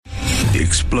the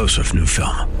explosive new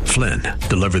film, Flynn,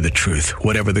 Deliver the Truth,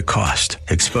 Whatever the Cost,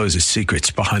 exposes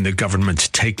secrets behind the government's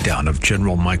takedown of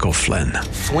General Michael Flynn.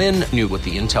 Flynn knew what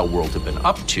the intel world had been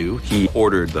up to. He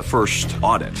ordered the first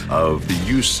audit of the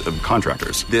use of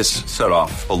contractors. This set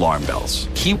off alarm bells.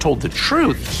 He told the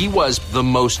truth. He was the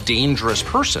most dangerous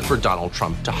person for Donald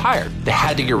Trump to hire. They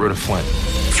had to get rid of Flynn.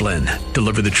 Flynn,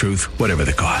 Deliver the Truth, Whatever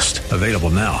the Cost. Available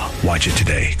now. Watch it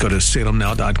today. Go to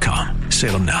salemnow.com.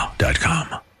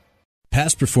 salemnow.com.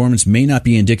 Past performance may not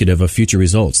be indicative of future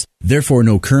results. Therefore,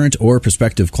 no current or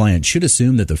prospective client should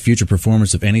assume that the future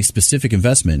performance of any specific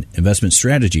investment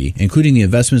strategy, including the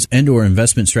investments and or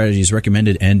investment strategies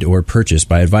recommended and or purchased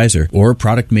by advisor, or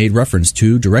product made reference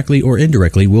to directly or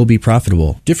indirectly will be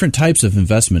profitable. Different types of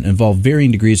investment involve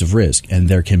varying degrees of risk, and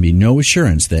there can be no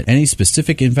assurance that any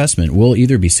specific investment will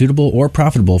either be suitable or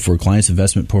profitable for a client's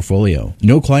investment portfolio.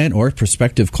 No client or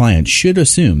prospective client should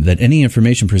assume that any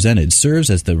information presented serves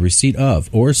as the receipt of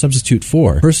or substitute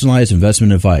for personalized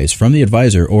investment advice from the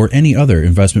advisor or any other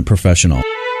investment professional.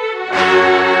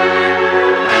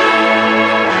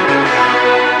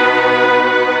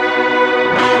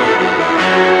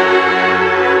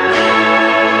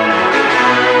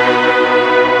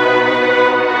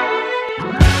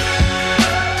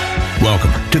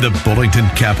 Welcome to the Bullington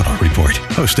Capital Report,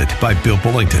 hosted by Bill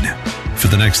Bullington. For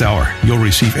the next hour, you'll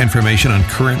receive information on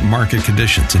current market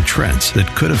conditions and trends that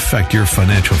could affect your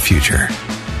financial future.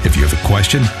 If you have a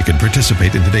question, you can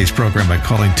participate in today's program by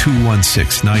calling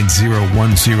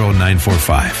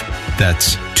 216-901-0945.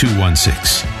 That's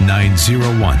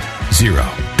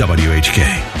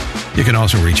 216-901-0WHK. You can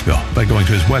also reach Bill by going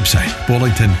to his website,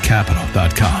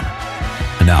 bullingtoncapital.com.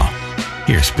 And now,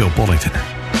 here's Bill Bullington.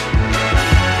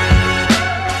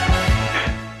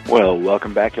 Well,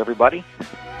 welcome back, everybody.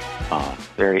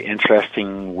 Very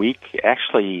interesting week.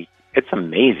 Actually, it's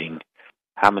amazing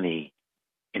how many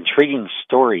intriguing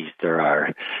stories there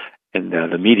are. And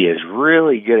the media is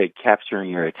really good at capturing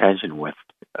your attention with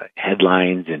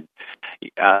headlines. And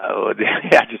I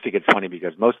just think it's funny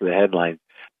because most of the headlines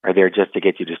are there just to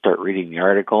get you to start reading the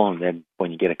article. And then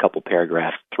when you get a couple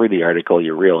paragraphs through the article,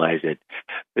 you realize that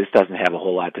this doesn't have a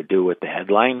whole lot to do with the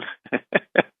headline.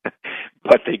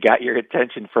 But they got your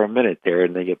attention for a minute there,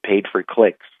 and they get paid for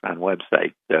clicks on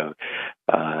websites. So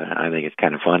I think it's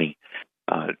kind of funny.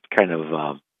 It's kind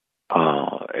of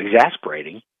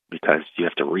exasperating because you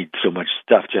have to read so much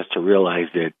stuff just to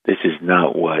realize that this is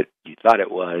not what you thought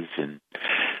it was. And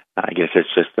I guess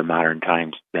it's just the modern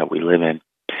times that we live in.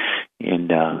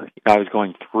 And I was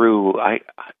going through, I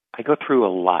go through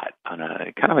a lot on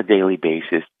a kind of a daily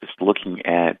basis, just looking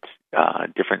at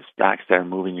different stocks that are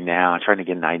moving now, trying to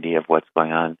get an idea of what's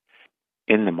going on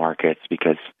in the markets,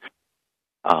 because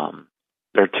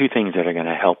there are two things that are going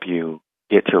to help you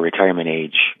get to retirement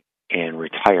age and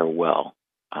retire well.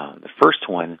 The first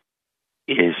one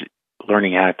is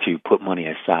learning how to put money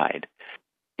aside.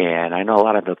 And I know a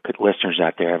lot of the listeners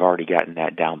out there have already gotten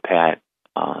that down pat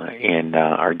and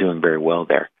are doing very well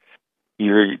there.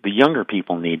 The younger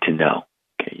people need to know.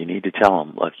 Okay, you need to tell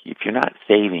them, look, if you're not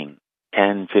saving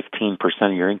 10, 15%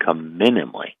 of your income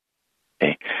minimally,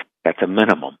 okay, that's a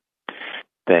minimum,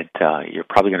 that you're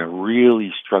probably going to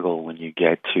really struggle when you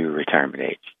get to retirement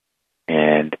age.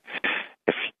 And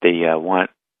if they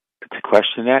want to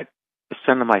question that, just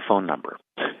send them my phone number.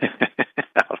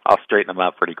 I'll straighten them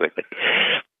out pretty quickly.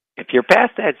 If you're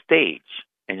past that stage,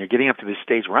 and you're getting up to the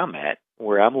stage where I'm at,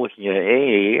 where I'm looking at,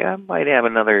 hey, I might have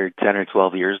another 10 or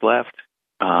 12 years left,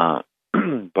 but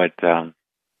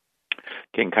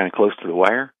getting kind of close to the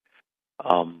wire.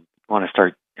 Want to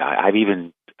start, I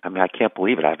can't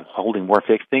believe it. I'm holding more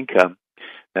fixed income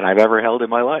than I've ever held in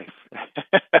my life.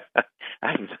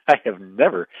 I have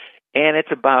never, and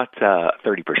it's about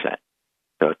 30%.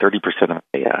 So 30% of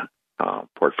my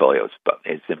portfolio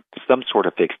is in some sort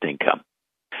of fixed income.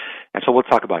 And so we'll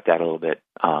talk about that a little bit,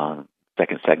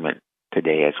 second segment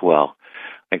today as well.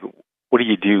 Like, what do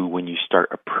you do when you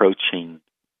start approaching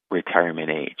retirement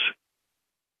age?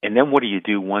 And then what do you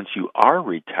do once you are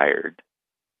retired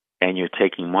and you're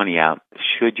taking money out?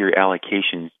 Should your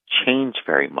allocations change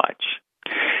very much?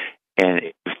 And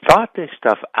if you thought this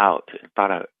stuff out,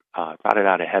 thought it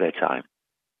out ahead of time,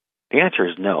 the answer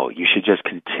is no. You should just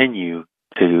continue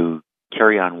to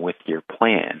carry on with your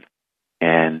plan.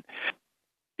 And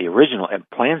the original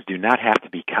plans do not have to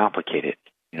be complicated.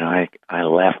 You know, I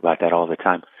laugh about that all the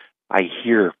time. I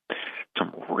hear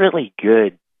some really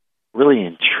good, really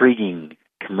intriguing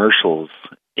commercials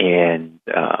and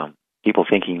people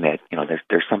thinking that, you know,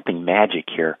 there's something magic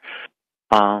here.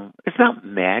 It's not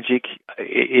magic.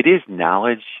 It is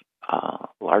knowledge. A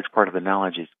large part of the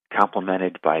knowledge is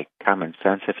complemented by common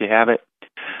sense if you have it.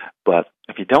 But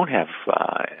if you don't have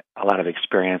a lot of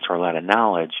experience or a lot of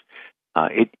knowledge,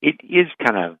 it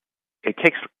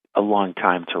takes a long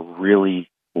time to really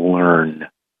learn,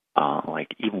 like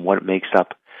even what makes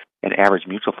up an average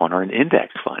mutual fund or an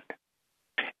index fund.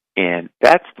 And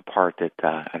that's the part that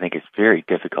I think is very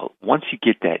difficult. Once you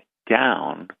get that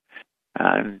down,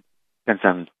 depends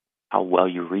on how well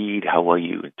you read, how well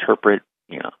you interpret,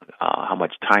 how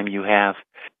much time you have.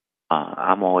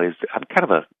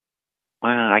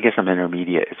 I guess I'm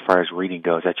intermediate as far as reading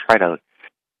goes. I try to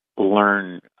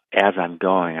learn as I'm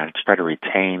going. I try to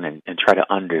retain and try to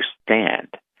understand.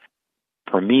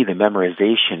 For me, the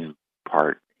memorization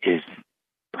part is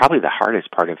probably the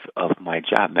hardest part of my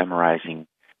job, memorizing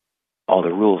all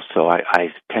the rules. So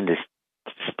I tend to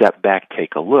step back,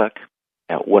 take a look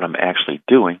at what I'm actually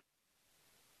doing,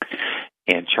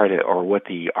 and or what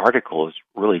the article is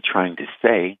really trying to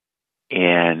say,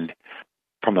 and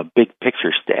from a big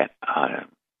picture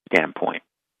standpoint.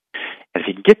 And if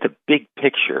you can get the big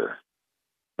picture,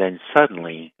 then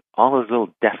suddenly all those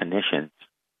little definitions,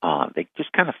 they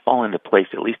just kind of fall into place.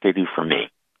 At least they do for me.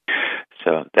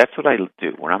 So that's what I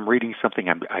do. When I'm reading something,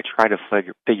 I try to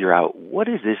figure out, what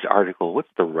is this article,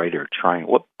 what's the writer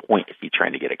what point is he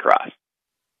trying to get across,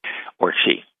 or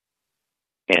she?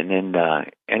 And then,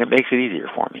 and it makes it easier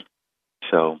for me.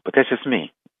 So, but that's just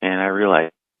me. And I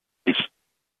realize it's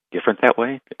different that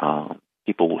way.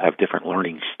 People will have different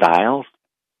learning styles.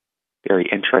 Very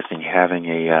interesting having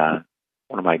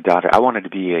one of my daughters. I wanted to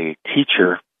be a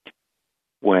teacher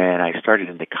when I started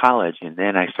into college, and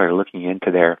then I started looking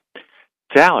into their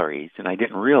salaries, and I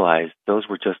didn't realize those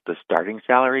were just the starting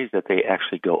salaries, that they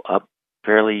actually go up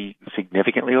fairly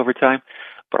significantly over time.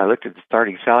 But I looked at the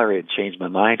starting salary and changed my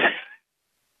mind.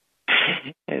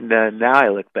 And now I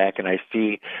look back and I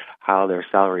see how their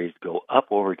salaries go up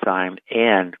over time,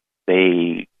 and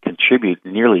they contribute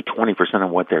nearly 20%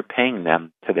 of what they're paying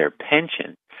them to their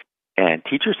pension. And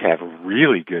teachers have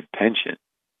really good pension.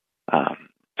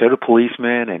 So do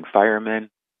policemen and firemen.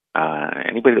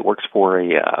 Anybody that works for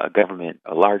a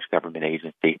large government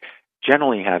agency,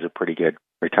 generally has a pretty good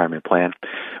retirement plan,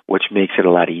 which makes it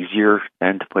a lot easier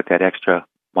then to put that extra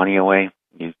money away.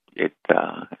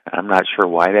 I'm not sure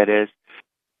why that is,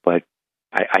 but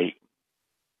I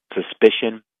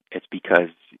suspicion it's because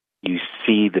you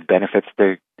see the benefits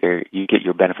there. You get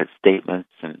your benefit statements,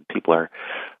 and people are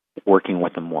working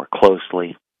with them more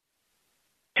closely,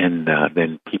 and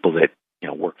then people that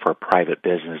work for a private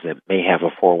business that may have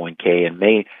a 401k and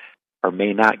may or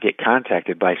may not get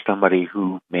contacted by somebody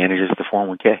who manages the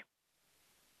 401k.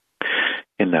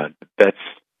 And that's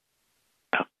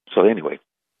so anyway.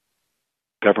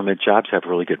 Government jobs have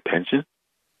really good pensions.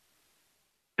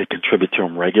 They contribute to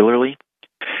them regularly,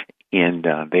 and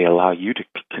they allow you to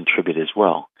contribute as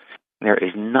well. There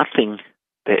is nothing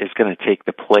that is going to take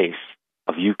the place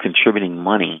of you contributing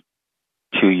money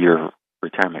to your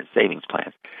retirement savings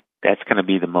plans. That's going to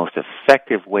be the most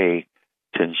effective way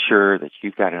to ensure that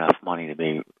you've got enough money to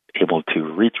be able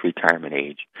to reach retirement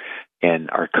age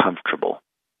and are comfortable.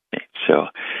 So,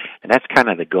 and that's kind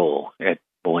of the goal at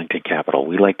Bullington Capital.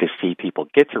 We like to see people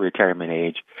get to retirement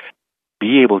age,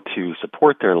 be able to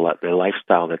support their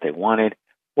lifestyle that they wanted,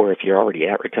 or if you're already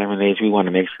at retirement age, we want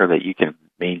to make sure that you can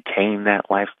maintain that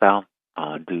lifestyle,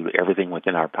 do everything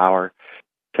within our power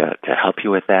to help you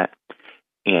with that.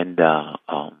 And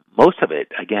most of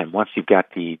it, again, once you've got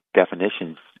the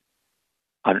definitions,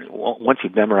 once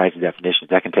you've memorized the definitions,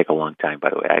 that can take a long time,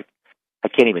 by the way. I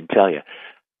can't even tell you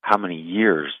how many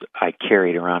years I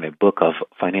carried around a book of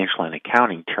financial and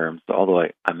accounting terms, although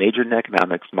I majored in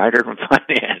economics, minored in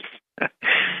finance.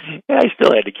 And I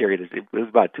still had to carry this. It was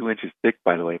about 2 inches thick,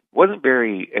 by the way. It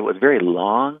was very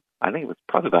long. I think it was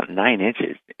probably about 9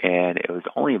 inches, and it was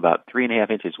only about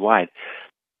 3.5 inches wide,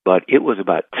 but it was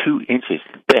about 2 inches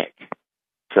thick.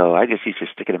 So I just used to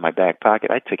stick it in my back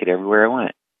pocket. I took it everywhere I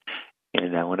went.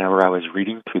 And whenever I was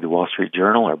reading through the Wall Street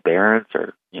Journal or Barron's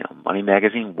or Money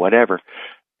Magazine, whatever,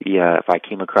 if I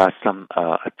came across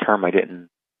a term I didn't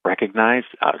recognize,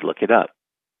 I would look it up.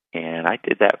 And I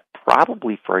did that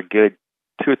probably for a good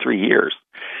 2 or 3 years.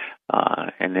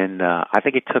 And then I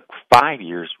think it took 5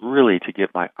 years really to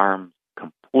get my arms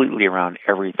completely around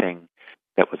everything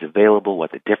that was available,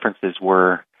 what the differences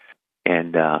were.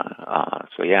 And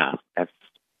so, yeah, that's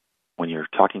when you're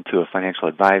talking to a financial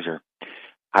advisor,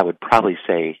 I would probably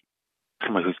say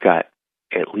someone who's got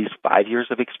at least 5 years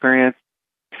of experience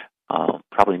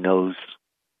probably knows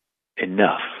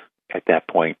enough at that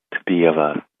point to be of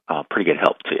a pretty good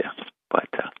help to you. But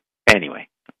anyway,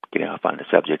 getting off on the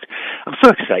subject, I'm so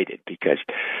excited because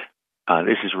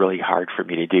this is really hard for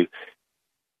me to do.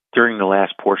 During the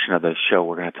last portion of the show,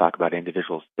 we're going to talk about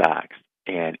individual stocks.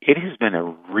 And it has been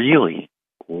a really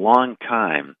long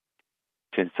time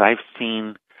since I've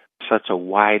seen such a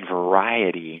wide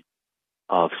variety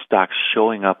of stocks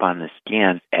showing up on the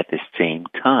scans at the same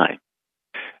time.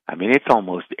 I mean, it's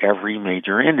almost every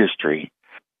major industry.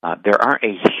 There aren't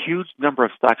a huge number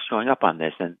of stocks showing up on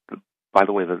this. And by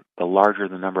the way, the larger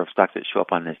the number of stocks that show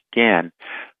up on this scan,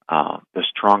 the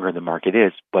stronger the market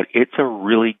is. But it's a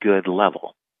really good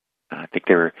level. I think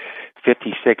there were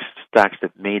 56 stocks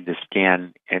that made the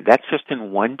scan, and that's just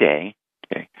in one day.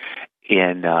 Okay,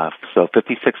 and so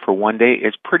 56 for one day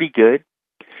is pretty good.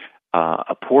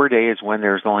 A poor day is when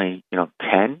there's only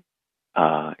 10.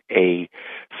 A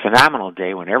phenomenal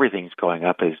day when everything's going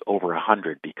up is over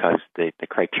 100 because the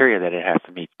criteria that it has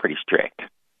to meet is pretty strict.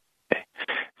 Okay.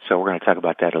 So we're going to talk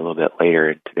about that a little bit later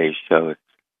in today's show.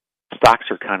 Stocks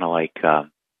are kind of like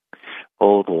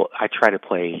I try to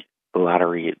play the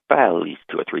lottery at least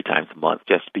 2 or 3 times a month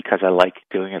just because I like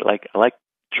doing it. I like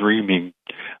dreaming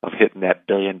of hitting that $1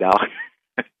 billion.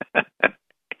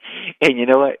 And you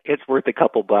know what? It's worth a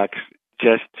couple bucks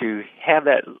just to have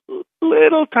that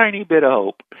little tiny bit of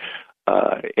hope.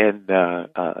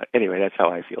 Anyway, that's how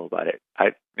I feel about it.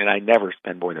 I never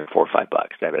spend more than $4 or $5.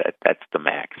 That's the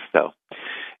max. So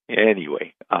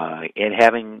anyway, and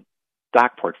having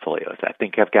stock portfolios, I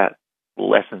think I've got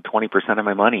less than 20% of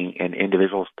my money in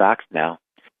individual stocks now.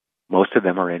 Most of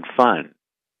them are in funds.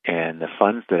 And the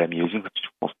funds that I'm using, which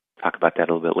we'll talk about that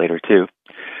a little bit later too,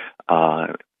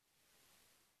 are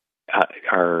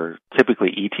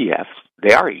typically ETFs.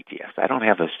 They are ETFs. I don't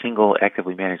have a single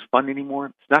actively managed fund anymore.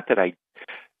 It's not that I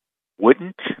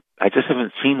wouldn't. I just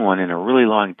haven't seen one in a really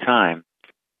long time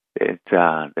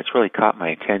that's really caught my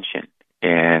attention.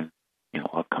 And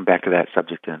I'll come back to that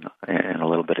subject in a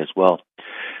little bit as well.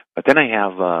 But then I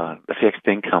have the fixed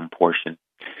income portion.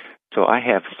 So I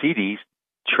have CDs,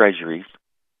 treasuries,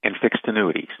 and fixed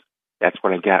annuities. That's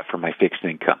what I got for my fixed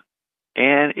income.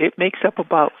 And it makes up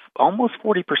about almost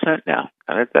 40% now.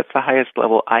 That's the highest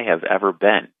level I have ever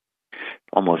been,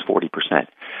 almost 40%. And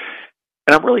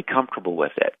I'm really comfortable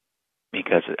with it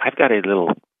because I've got a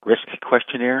little risk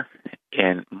questionnaire,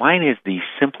 and mine is the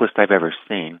simplest I've ever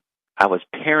seen. I was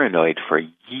paranoid for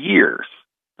years,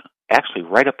 actually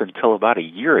right up until about a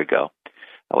year ago.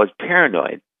 I was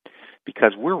paranoid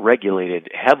because we're regulated,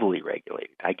 heavily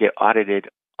regulated. I get audited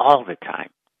all the time.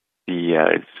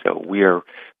 So we are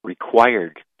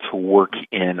required to work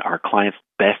in our clients'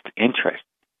 best interest,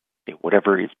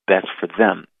 whatever is best for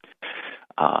them.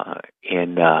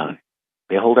 And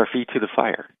they hold our feet to the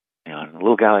fire. And a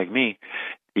little guy like me,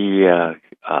 the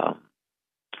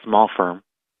small firm,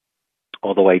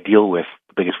 although I deal with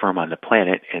the biggest firm on the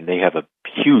planet, and they have a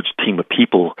huge team of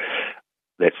people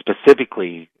that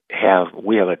specifically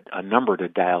we have a number to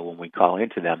dial when we call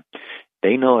into them.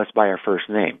 They know us by our first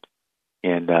name.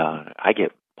 And I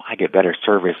get better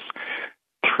service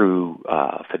through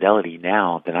Fidelity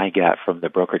now than I got from the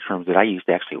brokerage firms that I used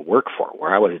to actually work for,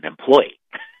 where I was an employee.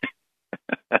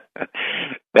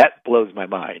 That blows my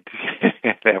mind.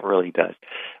 That really does.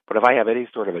 But if I have any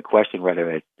sort of a question, whether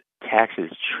it's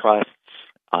taxes, trusts,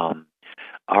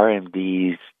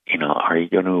 RMDs, are you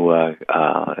going to,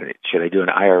 should I do an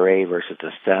IRA versus a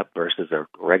SEP versus a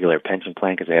regular pension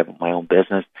plan because I have my own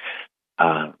business?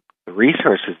 The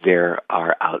resources there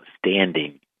are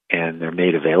outstanding, and they're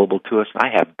made available to us. I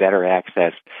have better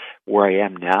access where I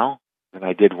am now than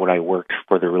I did when I worked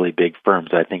for the really big firms.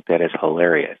 I think that is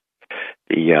hilarious.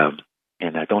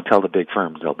 And I don't tell the big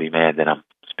firms; they'll be mad that I'm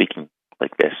speaking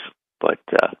like this. But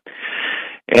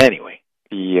anyway,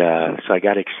 so I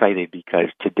got excited because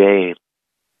today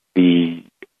the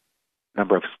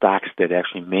number of stocks that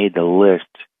actually made the list,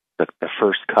 the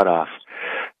first cutoff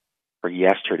for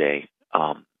yesterday,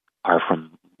 are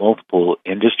from multiple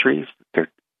industries. They're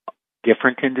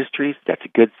different industries. That's a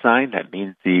good sign. That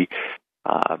means the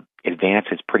advance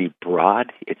is pretty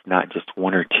broad. It's not just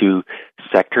 1 or 2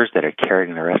 sectors that are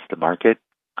carrying the rest of the market.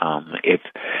 It's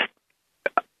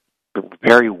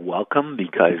very welcome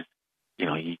because,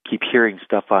 you keep hearing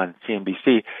stuff on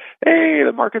CNBC. Hey,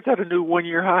 the market's at a new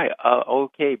 1-year high.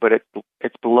 Okay, but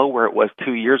it's below where it was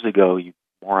 2 years ago, you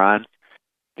morons.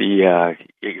 You're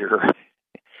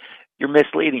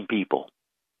misleading people,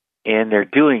 and they're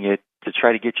doing it to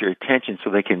try to get your attention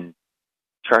so they can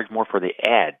charge more for the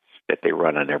ads that they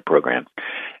run on their programs.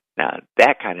 Now,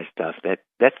 that kind of stuff,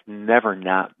 that's never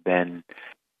not been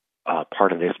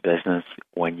part of this business.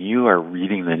 When you are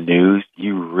reading the news,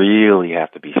 you really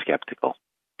have to be skeptical,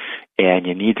 and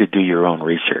you need to do your own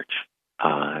research.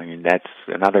 That's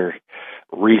another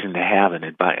reason to have an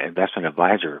investment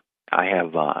advisor. I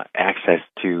have access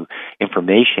to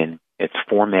information. It's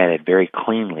formatted very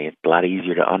cleanly. It's a lot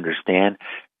easier to understand.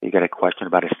 you got a question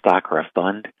about a stock or a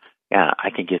fund, yeah, I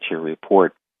can get you a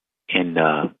report in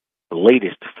the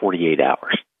latest 48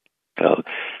 hours. So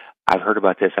I've heard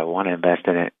about this. I want to invest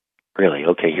in it. Really?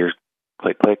 Okay, here's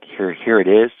click. Here it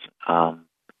is.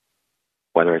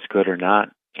 Whether it's good or not,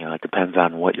 it depends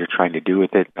on what you're trying to do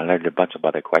with it. And there's a bunch of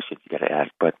other questions you got to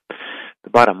ask. But the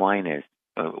bottom line is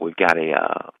we've got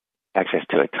access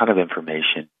to a ton of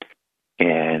information,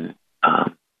 and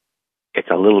it's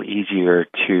a little easier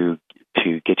to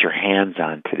get your hands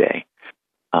on today.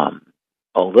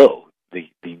 Although the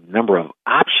number of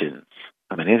options,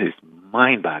 it is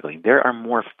mind-boggling. There are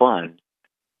more funds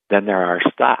than there are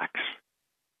stocks.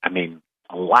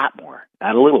 A lot more,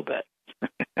 not a little bit.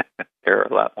 There are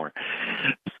a lot more.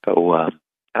 So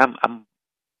I'm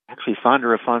actually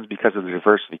fonder of funds because of the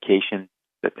diversification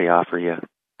that they offer you.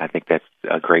 I think that's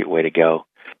a great way to go.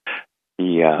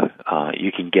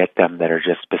 You can get them that are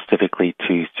just specifically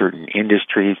to certain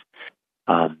industries.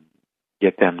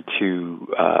 Get them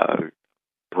to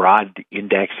broad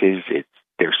indexes.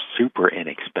 They're super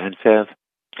inexpensive,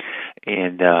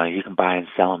 and you can buy and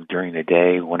sell them during the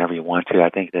day whenever you want to. I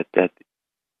think that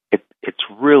it's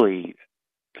really,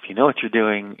 if you know what you're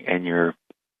doing and you're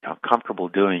comfortable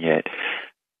doing it,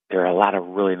 there are a lot of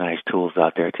really nice tools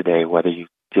out there today. Whether you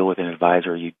deal with an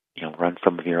advisor, or you run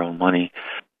some of your own money,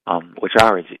 which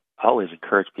I always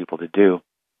encourage people to do.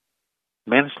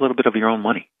 Manage a little bit of your own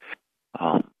money.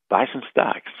 Buy some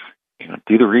stocks.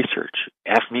 Do the research.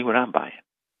 Ask me what I'm buying,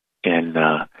 and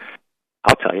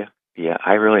I'll tell you. Yeah,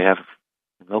 I really have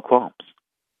no qualms.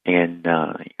 And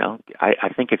I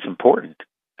think it's important,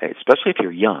 especially if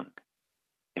you're young.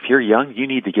 If you're young, you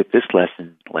need to get this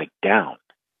lesson down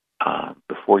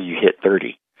before you hit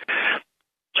 30.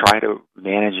 Try to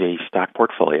manage a stock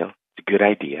portfolio. It's a good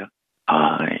idea.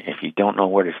 If you don't know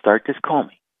where to start, just call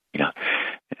me. And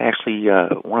actually,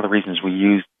 one of the reasons we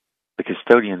use the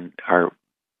custodian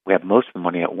we have most of the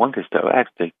money at one custodian.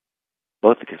 Actually,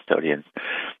 both the custodians.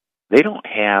 They don't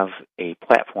have a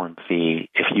platform fee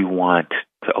if you want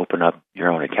to open up your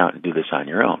own account and do this on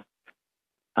your own.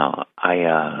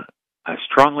 I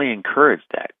strongly encourage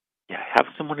that. Yeah, have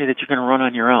some money that you're going to run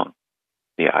on your own.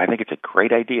 Yeah, I think it's a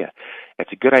great idea.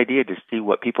 It's a good idea to see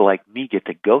what people like me get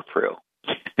to go through.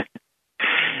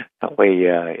 That way,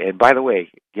 and by the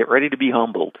way, get ready to be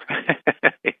humbled.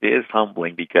 It is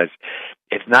humbling because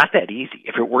it's not that easy.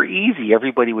 If it were easy,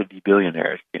 everybody would be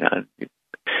billionaires. There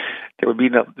would be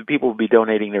people would be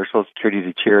donating their Social Security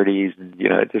to charities, and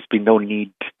it'd just be no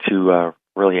need to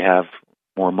really have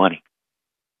more money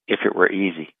if it were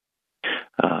easy.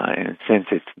 And since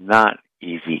it's not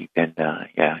easy, then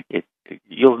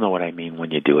you'll know what I mean when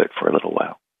you do it for a little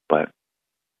while. But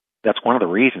that's one of the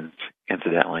reasons,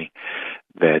 incidentally,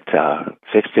 that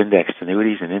fixed index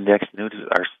annuities and index annuities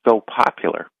are so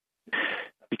popular,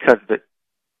 because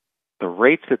the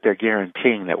rates that they're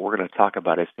guaranteeing, that we're going to talk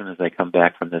about as soon as I come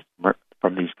back from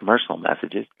these commercial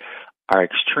messages, are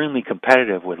extremely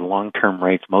competitive with long-term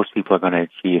rates most people are going to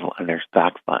achieve on their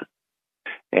stock funds.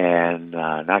 And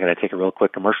now I'm going to take a real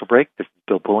quick commercial break. This is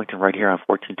Bill Bullington right here on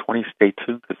 1420. Stay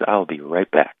tuned, because I'll be right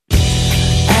back.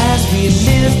 As we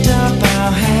lift up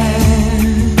our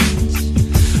hands,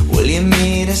 will you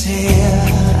meet us here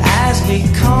as we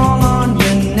call on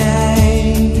your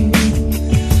name?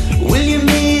 Will you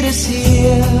meet us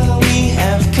here? We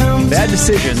have come. Bad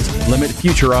decisions limit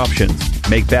future options.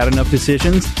 Make bad enough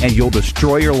decisions and you'll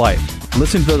destroy your life.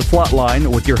 Listen to The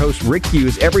Flatline with your host Rick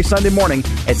Hughes every Sunday morning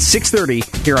at 6:30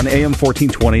 here on AM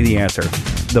 1420 The Answer.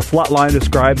 The Flatline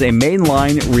describes a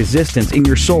mainline resistance in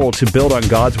your soul to build on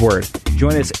God's Word.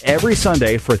 Join us every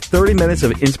Sunday for 30 minutes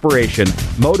of inspiration,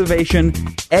 motivation,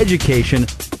 education,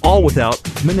 all without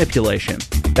manipulation.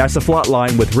 That's The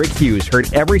Flatline with Rick Hughes,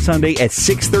 heard every Sunday at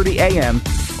 6:30 a.m.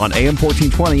 on AM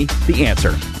 1420 The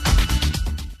Answer.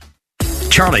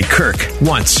 Charlie Kirk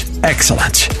wants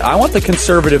excellence. I want the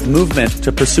conservative movement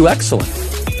to pursue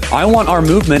excellence. I want our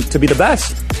movement to be the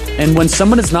best. And when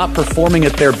someone is not performing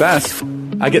at their best,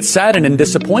 I get saddened and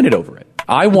disappointed over it.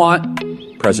 I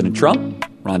want President Trump,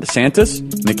 Ron DeSantis,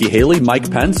 Nikki Haley,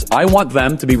 Mike Pence. I want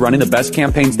them to be running the best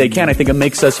campaigns they can. I think it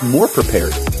makes us more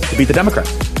prepared to beat the Democrats.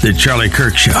 The Charlie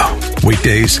Kirk Show,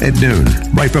 weekdays at noon,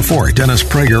 right before Dennis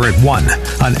Prager at 1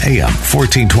 on AM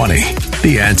 1420.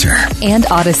 The Answer. And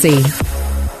Odyssey.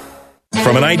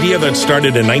 From an idea that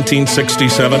started in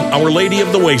 1967, Our Lady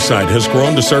of the Wayside has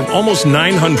grown to serve almost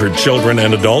 900 children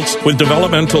and adults with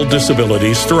developmental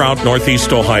disabilities throughout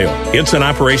Northeast Ohio. It's an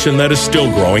operation that is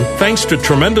still growing thanks to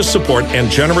tremendous support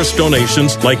and generous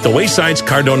donations like the Wayside's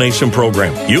car donation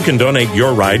program. You can donate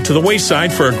your ride to the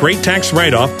Wayside for a great tax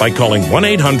write-off by calling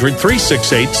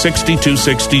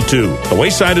 1-800-368-6262. The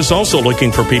Wayside is also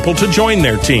looking for people to join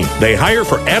their team. They hire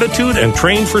for attitude and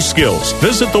train for skills.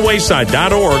 Visit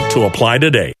thewayside.org to apply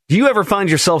today. Do you ever find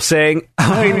yourself saying,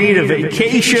 I need a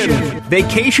vacation?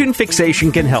 Vacation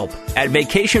Fixation can help. At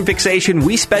Vacation Fixation,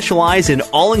 we specialize in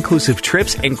all-inclusive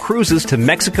trips and cruises to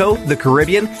Mexico, the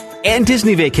Caribbean, and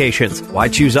Disney vacations. Why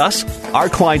choose us? Our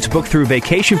clients book through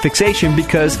Vacation Fixation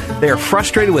because they are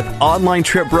frustrated with online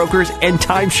trip brokers and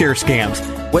timeshare scams.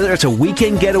 Whether it's a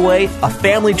weekend getaway, a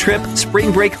family trip,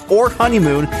 spring break, or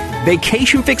honeymoon,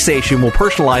 Vacation Fixation will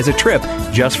personalize a trip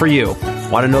just for you.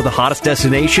 Want to know the hottest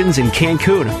destinations in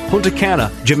Cancun, Punta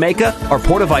Cana, Jamaica, or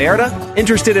Puerto Vallarta?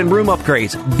 Interested in room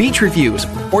upgrades, beach reviews,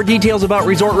 or details about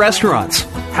resort restaurants?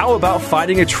 How about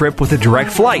finding a trip with a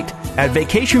direct flight? At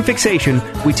Vacation Fixation,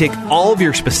 we take all of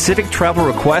your specific travel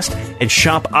requests and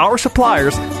shop our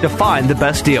suppliers to find the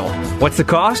best deal. What's the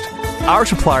cost? Our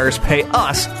suppliers pay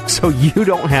us so you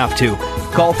don't have to.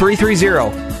 Call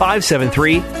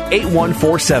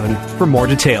 330-573-8147 for more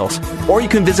details. Or you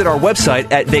can visit our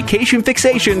website at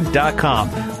vacationfixation.com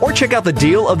or check out the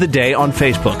deal of the day on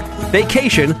Facebook.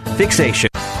 Vacation Fixation.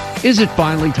 Is it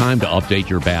finally time to update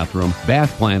your bathroom?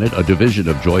 Bath Planet, a division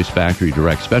of Joyce Factory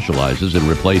Direct, specializes in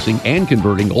replacing and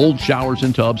converting old showers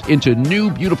and tubs into new,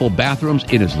 beautiful bathrooms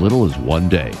in as little as one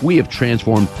day. We have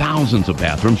transformed thousands of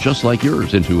bathrooms just like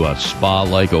yours into a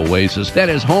spa-like oasis that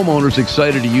has homeowners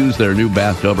excited to use their new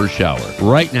bathtub or shower.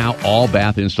 Right now, all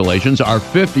bath installations are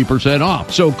 50%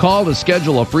 off. So call to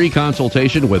schedule a free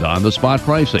consultation with on-the-spot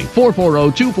pricing.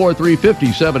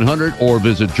 440-243-5700 or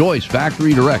visit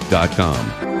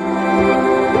JoyceFactoryDirect.com.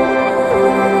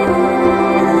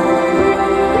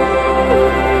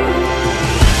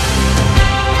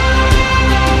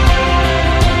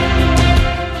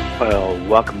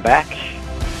 Welcome back.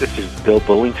 This is Bill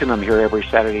Bullington. I'm here every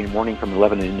Saturday morning from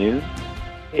 11 to noon.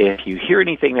 If you hear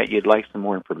anything that you'd like some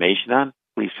more information on,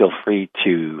 please feel free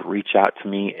to reach out to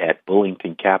me at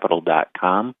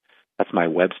bullingtoncapital.com. That's my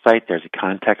website. There's a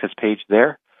contact us page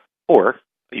there. Or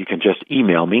you can just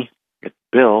email me at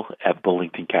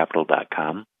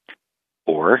bill@bullingtoncapital.com.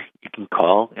 Or you can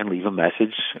call and leave a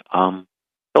message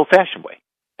old-fashioned way.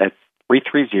 That's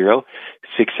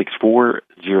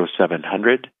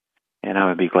 330-664-0700. And I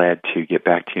would be glad to get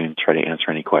back to you and try to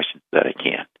answer any questions that I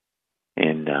can.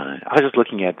 And I was just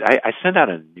looking at, I send out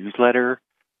a newsletter.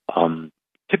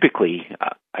 Typically,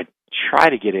 I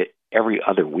try to get it every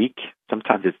other week.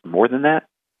 Sometimes it's more than that.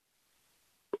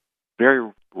 Very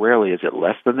rarely is it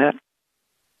less than that.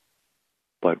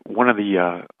 But one of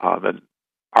the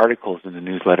articles in the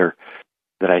newsletter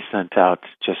that I sent out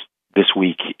just this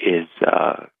week is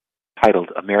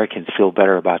titled, Americans Feel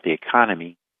Better About the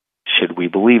Economy. Should we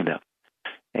believe them?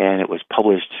 And it was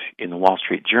published in the Wall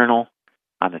Street Journal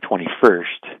on the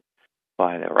 21st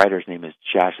by the writer's name is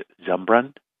Josh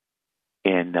Zumbrun.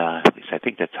 And at least I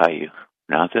think that's how you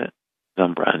pronounce it.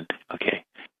 Zumbrun. Okay.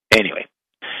 Anyway,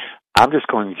 I'm just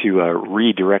going to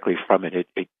read directly from it.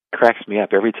 It cracks me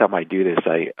up. Every time I do this,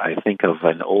 I think of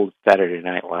an old Saturday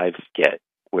Night Live skit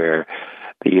where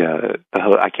the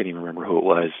host, I can't even remember who it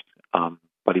was,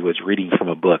 but he was reading from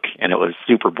a book, and it was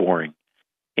super boring.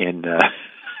 And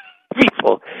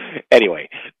people, anyway,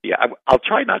 yeah, I'll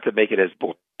try not to make it as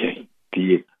boring to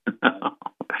you.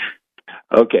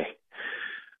 Okay.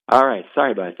 All right.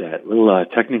 Sorry about that. Little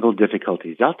technical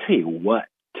difficulties. I'll tell you what,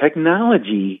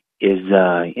 technology is,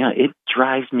 it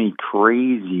drives me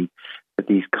crazy that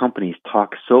these companies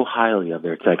talk so highly of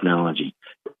their technology.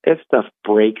 That stuff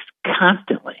breaks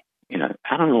constantly.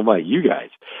 I don't know about you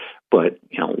guys, but,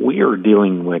 we are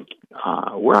dealing with,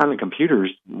 we're on the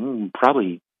computers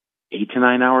probably 8 to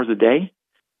 9 hours a day.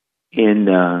 And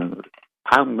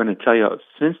I'm going to tell you,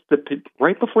 since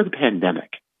right before the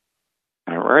pandemic,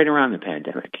 right around the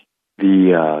pandemic,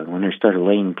 when they started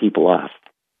laying people off,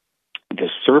 the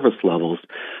service levels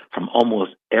from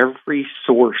almost every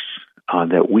source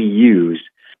that we use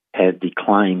had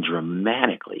declined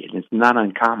dramatically. And it's not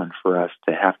uncommon for us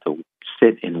to have to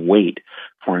sit and wait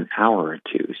for an hour or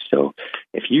two. So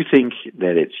if you think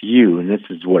that it's you, and this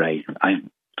is what I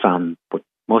found with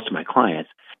most of my clients,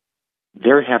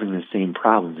 they're having the same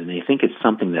problems, and they think it's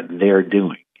something that they're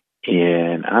doing.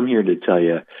 And I'm here to tell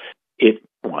you,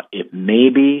 it may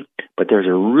be, but there's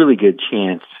a really good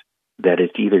chance that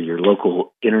it's either your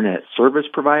local internet service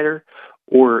provider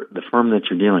or the firm that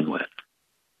you're dealing with.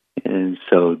 And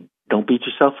so don't beat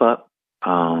yourself up.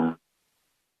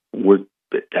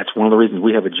 That's one of the reasons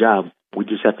we have a job. We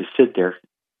just have to sit there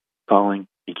calling,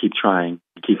 you keep trying,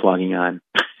 you keep logging on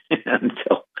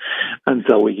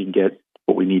until we can get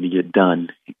what we need to get done.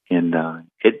 And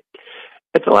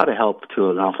it's a lot of help to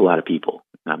an awful lot of people.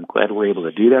 And I'm glad we're able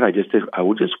to do that. I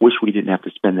would just wish we didn't have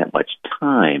to spend that much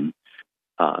time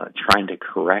trying to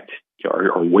correct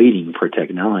or waiting for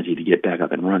technology to get back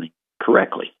up and running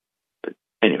correctly. But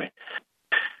anyway,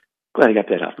 glad I got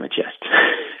that off my chest.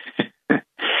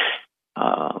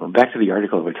 Back to the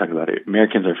article we talked about.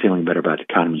 Americans are feeling better about the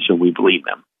economy. Should we believe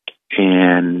them?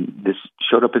 And this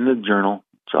showed up in the Journal,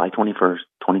 July 21st,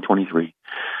 2023.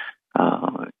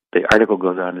 The article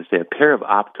goes on to say a pair of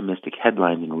optimistic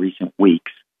headlines in recent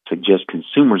weeks suggest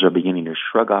consumers are beginning to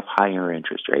shrug off higher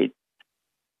interest rates,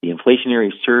 the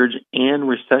inflationary surge, and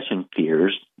recession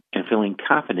fears, and feeling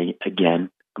confident again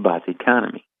about the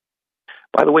economy.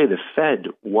 By the way, the Fed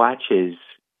watches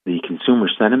the consumer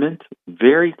sentiment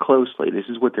very closely. This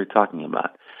is what they're talking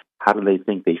about. How do they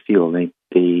think they feel? They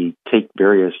take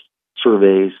various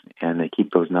surveys and they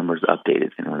keep those numbers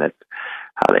updated. That's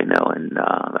how they know. And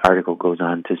the article goes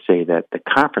on to say that the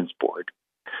Conference Board,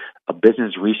 a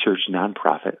business research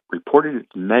nonprofit, reported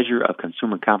its measure of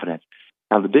consumer confidence.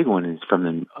 Now, the big one is from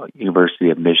the University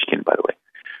of Michigan, by the way.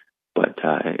 But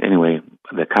anyway,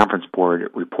 the Conference Board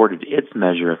reported its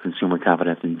measure of consumer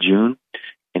confidence in June,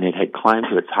 and it had climbed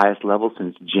to its highest level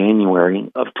since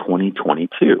January of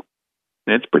 2022.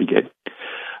 That's pretty good.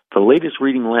 The latest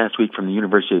reading last week from the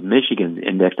University of Michigan's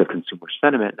Index of Consumer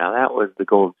Sentiment, now that was the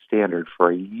gold standard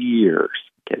for years.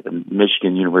 Okay, the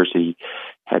Michigan University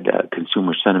had a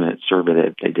consumer sentiment survey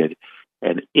that they did,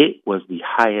 and it was the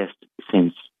highest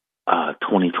since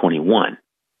 2021.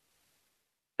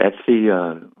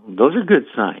 Those are good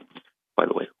signs, by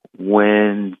the way.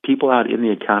 When people out in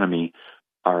the economy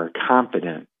are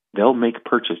confident, they'll make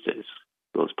purchases.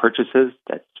 Those purchases,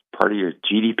 that's part of your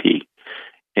GDP.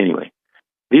 Anyway,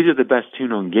 these are the best two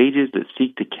known gauges that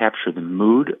seek to capture the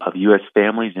mood of U.S.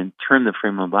 families and turn that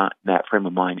frame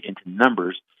of mind into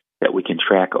numbers that we can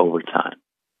track over time.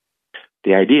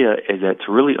 The idea is that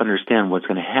to really understand what's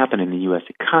going to happen in the U.S.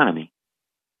 economy,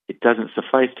 it doesn't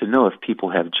suffice to know if people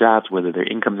have jobs, whether their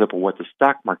income's up, or what the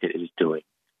stock market is doing.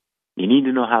 You need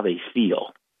to know how they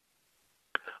feel.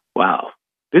 Wow.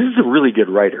 This is a really good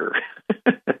writer.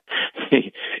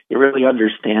 He really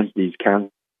understands these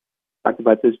concepts. Talked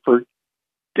about this for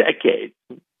decades.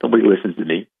 Nobody listens to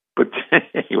me. But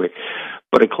anyway,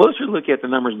 a closer look at the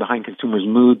numbers behind consumers'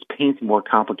 moods paints a more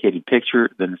complicated picture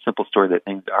than the simple story that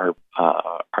things are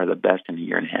the best in a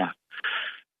year and a half.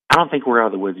 I don't think we're out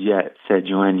of the woods yet, said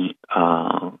Joanne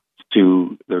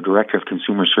Stu, the director of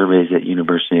consumer surveys at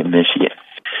University of Michigan.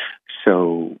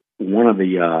 So one of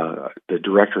the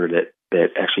director that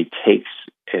actually takes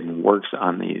and works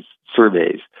on these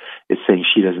surveys is saying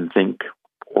she doesn't think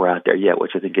we're out there yet,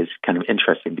 which I think is kind of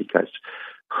interesting because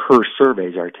her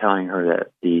surveys are telling her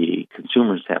that the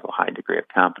consumers have a high degree of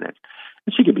confidence.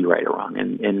 And she could be right or wrong.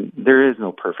 And there is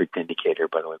no perfect indicator,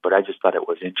 by the way, but I just thought it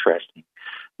was interesting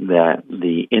that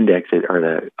the index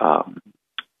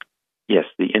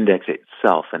the index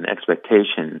itself and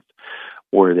expectations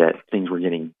were that things were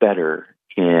getting better,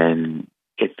 and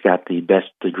it's got the best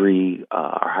degree,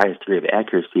 or highest degree of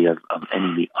accuracy of any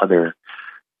of the other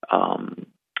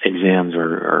exams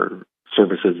or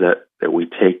services that we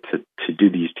take to do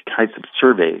these types of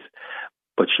surveys,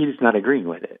 but she's not agreeing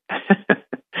with it.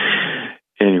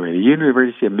 Anyway, the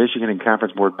University of Michigan and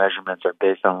Conference Board measurements are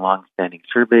based on long-standing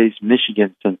surveys.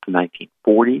 Michigan since the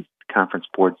 1940s, the Conference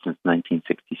Board since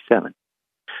 1967.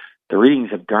 The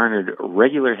readings have garnered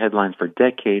regular headlines for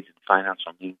decades in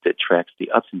financial news that tracks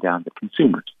the ups and downs of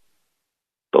consumers.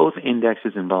 Both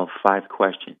indexes involve 5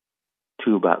 questions,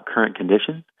 2 about current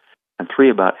conditions and 3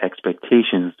 about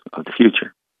expectations of the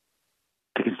future.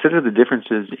 To consider the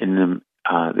differences in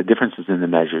the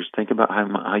measures, think about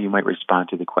how you might respond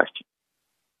to the question.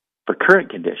 For current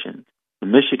conditions, the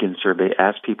Michigan survey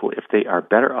asked people if they are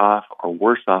better off or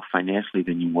worse off financially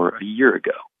than you were a year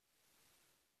ago.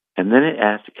 And then it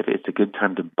asked if it's a good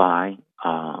time to buy,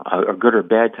 a good or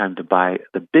bad time to buy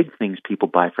the big things people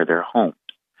buy for their homes,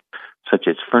 such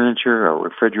as furniture or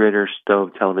refrigerator,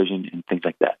 stove, television, and things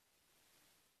like that.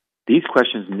 These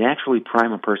questions naturally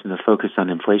prime a person to focus on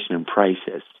inflation and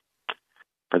prices.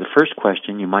 For the first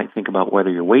question, you might think about whether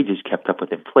your wages kept up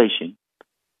with inflation,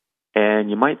 and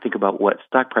you might think about what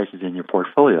stock prices in your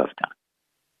portfolio have done.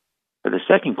 For the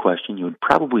second question, you would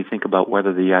probably think about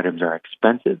whether the items are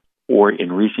expensive, or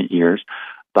in recent years,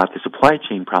 about the supply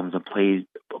chain problems that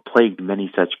plagued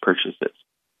many such purchases.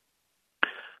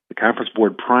 The Conference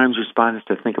Board primes respondents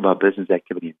to think about business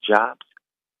activity and jobs,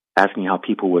 asking how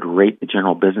people would rate the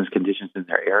general business conditions in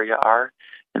their area are,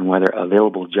 and whether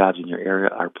available jobs in your area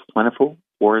are plentiful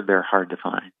or they're hard to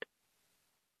find.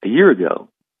 A year ago,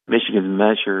 Michigan's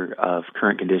measure of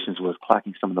current conditions was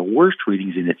clocking some of the worst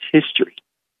readings in its history.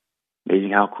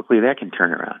 Amazing how quickly that can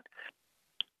turn around.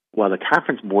 While the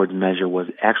Conference Board's measure was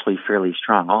actually fairly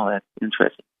strong. Oh, that's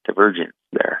interesting. Divergence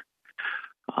there.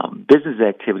 Business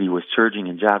activity was surging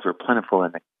and jobs were plentiful,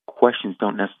 and the questions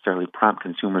don't necessarily prompt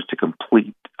consumers to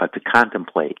contemplate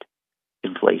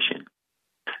inflation.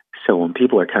 So when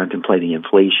people are contemplating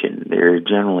inflation, they're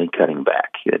generally cutting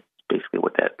back. That's basically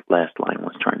what that last line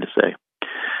was trying to say.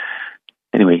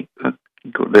 Anyway,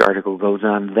 the article goes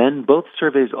on. Then both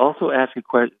surveys also ask a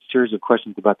series of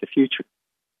questions about the future.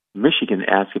 Michigan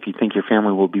asks if you think your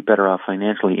family will be better off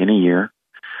financially in a year,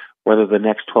 whether the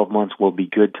next 12 months will be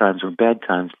good times or bad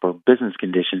times for business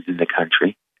conditions in the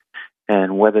country,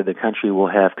 and whether the country will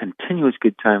have continuous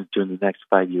good times during the next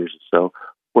 5 years or so,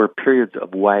 or periods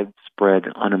of widespread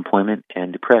unemployment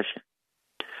and depression.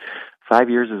 5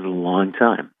 years is a long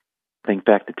time. Think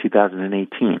back to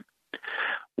 2018.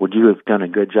 Would you have done a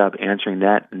good job answering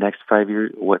that next 5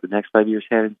 years, what the next 5 years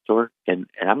had in store? And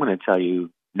I'm going to tell you,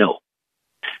 no.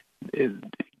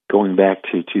 Going back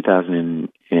to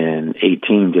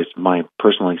 2018, just my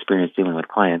personal experience dealing with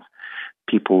clients,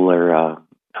 people are,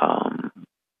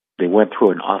 they went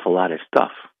through an awful lot of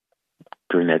stuff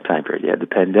during that time period. You had the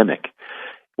pandemic,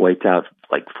 wiped out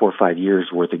like 4 or 5 years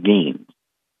worth of gains.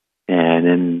 And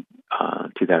in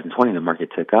 2020, the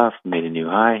market took off, made a new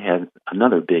high, had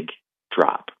another big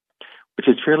drop, which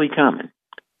is fairly common.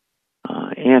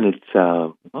 And it's,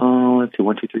 let's see,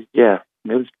 1, 2, 3. Yeah,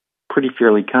 it was pretty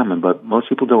fairly common, but most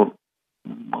people don't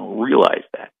realize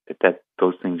that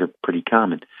those things are pretty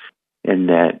common. And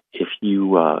that if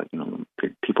you,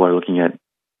 people are looking at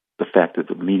the fact that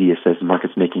the media says the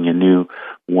market's making a new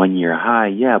 1 year high.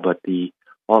 Yeah, but the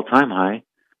all-time high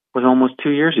was almost 2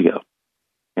 years ago.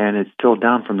 And it's still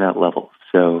down from that level.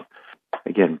 So,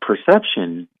 again,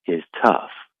 perception is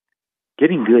tough.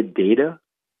 Getting good data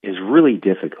is really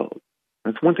difficult.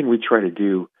 That's one thing we try to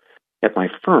do at my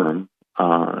firm,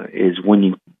 is when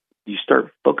you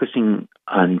start focusing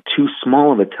on too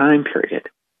small of a time period,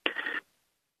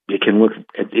 it can look,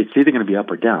 it's either going to be up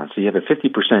or down. So you have a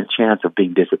 50% chance of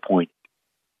being disappointed.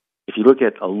 If you look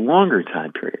at a longer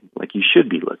time period, like you should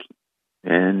be looking,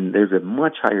 and there's a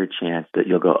much higher chance that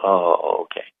you'll go, oh,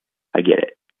 okay, I get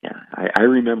it. Yeah, I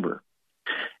remember.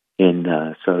 And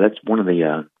so that's one of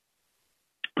the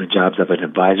jobs of an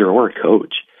advisor or a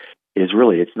coach is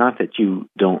really, it's not that you've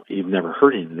never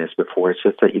heard any of this before. It's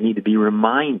just that you need to be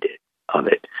reminded of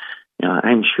it.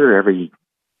 I'm sure every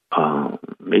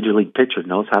major league pitcher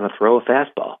knows how to throw a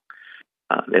fastball.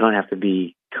 They don't have to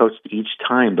be coached each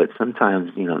time, but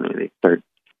sometimes, they start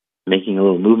making a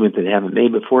little movement that they haven't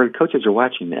made before. The coaches are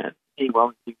watching that. Hey,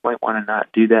 well, you might want to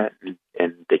not do that,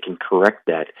 and they can correct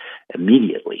that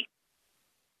immediately.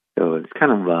 So it's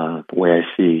kind of the way I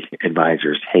see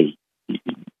advisors. Hey,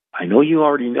 I know you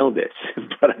already know this,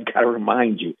 but I've got to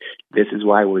remind you, this is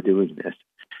why we're doing this.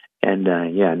 And,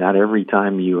 not every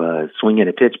time you swing at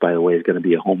a pitch, by the way, is going to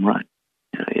be a home run.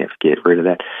 You have to get rid of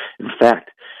that. In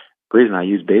fact, the reason I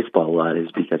use baseball a lot is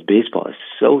because baseball is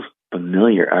so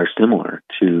familiar or similar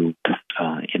to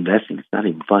investing. It's not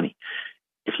even funny.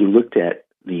 If you looked at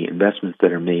the investments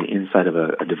that are made inside of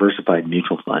a diversified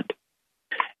mutual fund,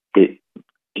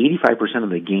 85% of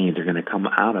the gains are going to come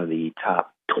out of the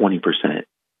top 20%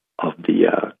 of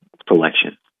the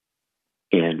selection.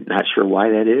 And not sure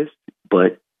why that is,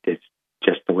 but it's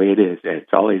just the way it is.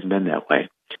 It's always been that way.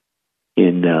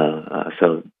 And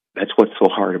so that's what's so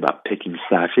hard about picking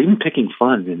stocks, even picking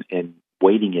funds and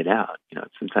waiting it out.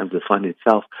 Sometimes the fund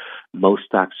itself, most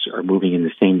stocks are moving in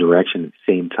the same direction at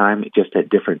the same time, just at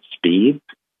different speeds.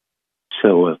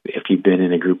 So if you've been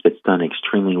in a group that's done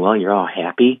extremely well, you're all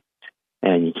happy,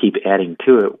 and you keep adding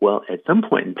to it, well, at some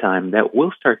point in time, that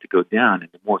will start to go down,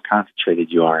 and the more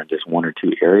concentrated you are in just one or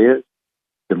two areas,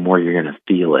 the more you're going to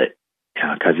feel it,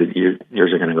 because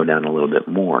yours are going to go down a little bit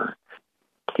more.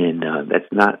 And that's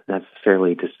not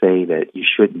necessarily to say that you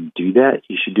shouldn't do that.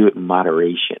 You should do it in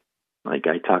moderation. Like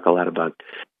I talk a lot about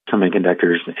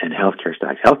semiconductors and healthcare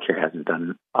stocks. Healthcare hasn't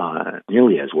done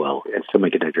nearly as well as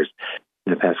semiconductors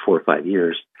in the past 4 or 5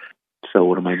 years. So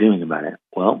what am I doing about it?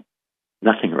 Well,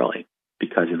 nothing really,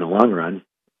 because in the long run,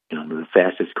 the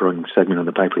fastest growing segment of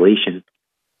the population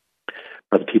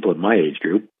are the people in my age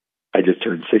group. I just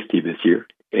turned 60 this year,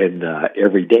 and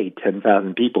every day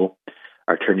 10,000 people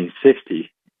are turning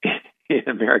 60 in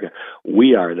America.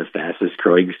 We are the fastest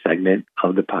growing segment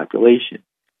of the population.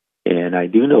 And I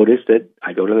do notice that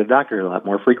I go to the doctor a lot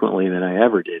more frequently than I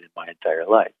ever did in my entire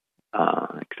life,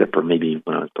 except for maybe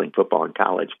when I was playing football in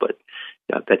college, but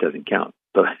that doesn't count.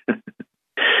 But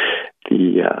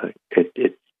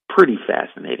it's pretty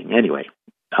fascinating. Anyway,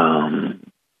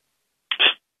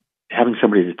 having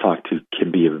somebody to talk to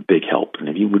can be a big help. And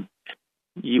if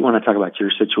you want to talk about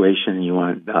your situation, you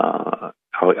want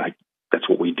that's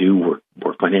what we do.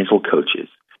 We're financial coaches.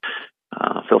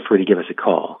 Feel free to give us a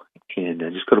call and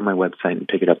just go to my website and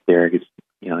pick it up there. If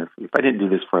I didn't do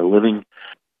this for a living,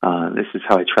 this is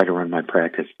how I try to run my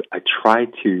practice. I try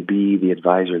to be the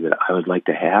advisor that I would like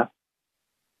to have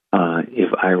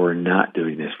if I were not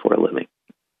doing this for a living,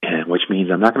 and which means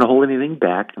I'm not going to hold anything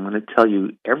back. I'm going to tell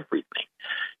you everything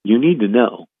you need to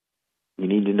know. You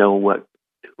need to know what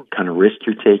kind of risk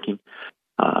you're taking.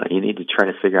 You need to try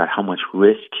to figure out how much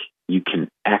risk you can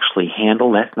actually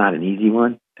handle. That's not an easy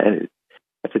one.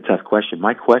 That's a tough question.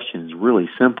 My question is really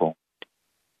simple.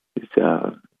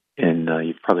 And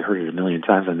you've probably heard it a million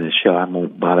times on this show. I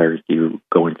won't bother you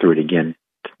going through it again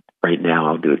right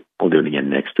now. We'll do it again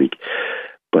next week.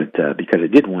 But because I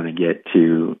did want to get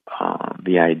to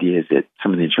the ideas that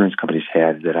some of the insurance companies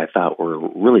had that I thought were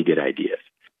really good ideas.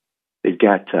 They've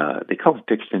got, they call them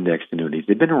fixed index annuities.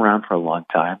 They've been around for a long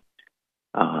time.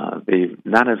 They've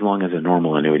not as long as a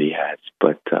normal annuity has,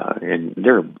 but and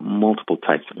there are multiple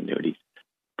types of annuities.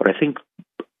 But I think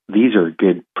these are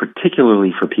good,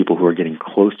 particularly for people who are getting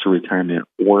close to retirement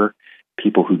or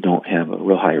people who don't have a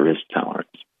real high risk tolerance.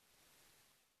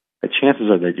 The chances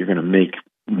are that you're going to make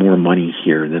more money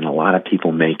here than a lot of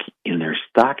people make in their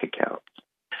stock accounts.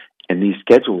 And these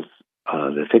schedules,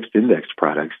 the fixed index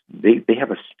products, they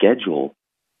have a schedule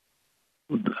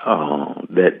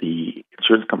that the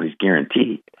insurance companies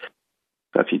guarantee.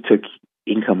 So if you took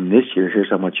income this year,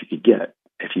 here's how much you could get.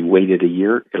 If you waited a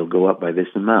year, it'll go up by this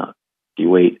amount. If you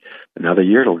wait another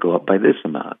year, it'll go up by this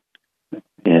amount.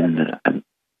 And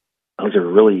those are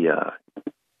really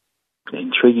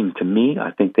intriguing to me.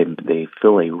 I think they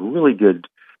fill a really good,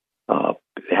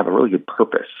 they have a really good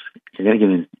purpose. You're going to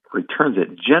get returns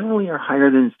that generally are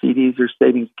higher than CDs or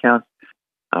savings accounts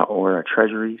or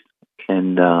treasuries.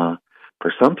 And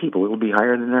for some people, it will be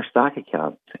higher than their stock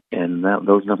accounts. And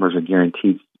those numbers are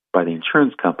guaranteed by the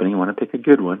insurance company. You want to pick a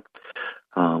good one.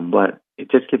 But it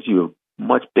just gives you a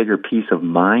much bigger peace of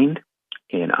mind.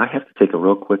 And I have to take a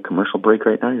real quick commercial break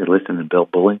right now. You're listening to Bill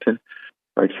Bullington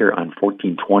right here on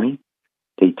 1420.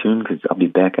 Stay tuned because I'll be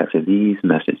back after these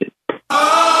messages.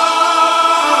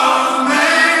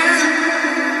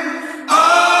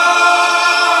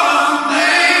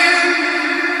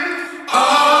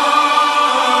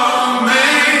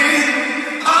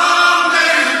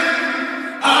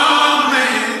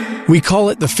 We call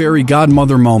it the fairy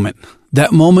godmother moment.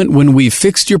 That moment when we've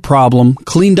fixed your problem,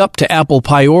 cleaned up to apple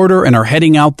pie order, and are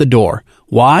heading out the door.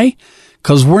 Why?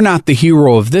 Because we're not the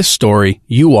hero of this story,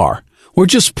 you are. We're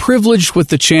just privileged with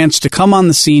the chance to come on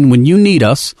the scene when you need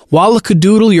us,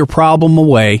 walla-cadoodle your problem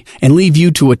away, and leave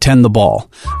you to attend the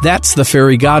ball. That's the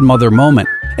fairy godmother moment.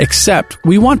 Except,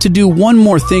 we want to do one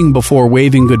more thing before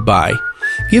waving goodbye.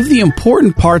 Give the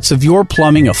important parts of your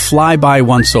plumbing a flyby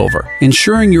once-over,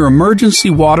 ensuring your emergency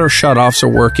water shutoffs are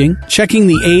working, checking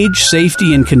the age,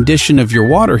 safety, and condition of your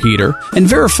water heater, and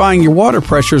verifying your water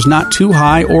pressure is not too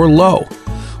high or low.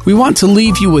 We want to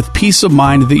leave you with peace of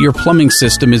mind that your plumbing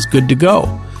system is good to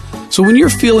go. So when you're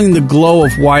feeling the glow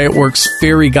of Wyatt Works'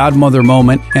 fairy godmother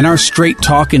moment and our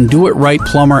straight-talking do-it-right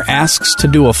plumber asks to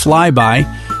do a flyby,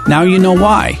 now you know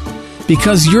why.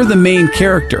 Because you're the main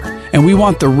character, and we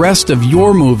want the rest of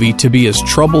your movie to be as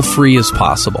trouble-free as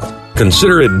possible.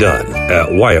 Consider it done at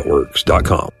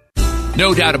WyattWorks.com.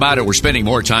 No doubt about it, we're spending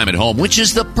more time at home, which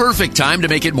is the perfect time to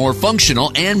make it more functional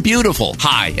and beautiful.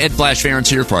 Hi, Ed Flash Ferentz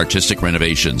here for Artistic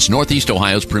Renovations, Northeast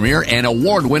Ohio's premier and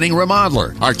award-winning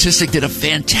remodeler. Artistic did a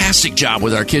fantastic job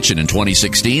with our kitchen in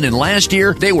 2016, and last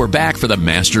year, they were back for the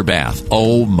master bath.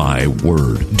 Oh, my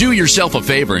word. Do yourself a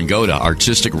favor and go to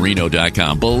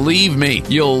artisticreno.com. Believe me,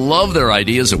 you'll love their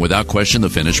ideas and without question the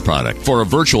finished product. For a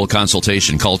virtual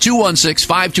consultation, call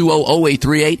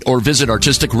 216-520-0838 or visit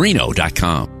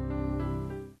artisticreno.com.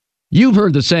 You've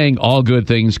heard the saying, all good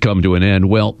things come to an end.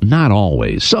 Well, not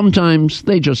always. Sometimes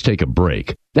they just take a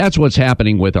break. That's what's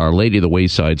happening with Our Lady of the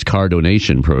Wayside's car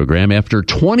donation program after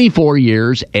 24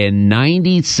 years and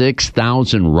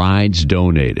 96,000 rides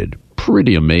donated.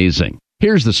 Pretty amazing.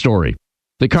 Here's the story.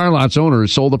 The car lot's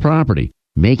owners sold the property,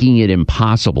 making it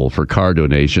impossible for car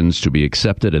donations to be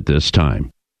accepted at this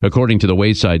time. According to the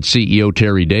Wayside CEO,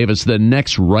 Terry Davis, the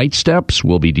next right steps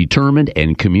will be determined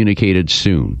and communicated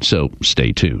soon, so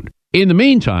stay tuned. In the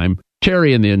meantime,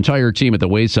 Terry and the entire team at the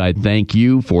Wayside thank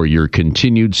you for your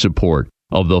continued support.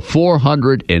 of the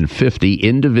 450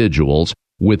 individuals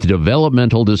with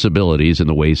developmental disabilities in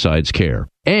the Wayside's care.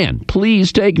 And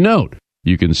please take note,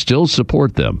 you can still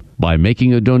support them by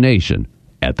making a donation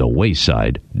at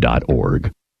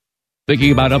thewayside.org.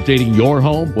 Thinking about updating your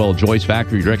home? Well, Joyce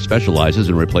Factory Direct specializes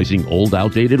in replacing old,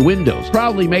 outdated windows.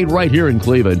 Proudly made right here in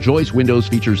Cleveland, Joyce Windows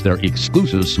features their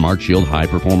exclusive Smart Shield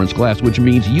high-performance glass, which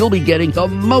means you'll be getting the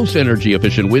most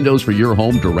energy-efficient windows for your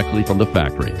home directly from the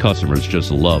factory. Customers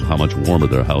just love how much warmer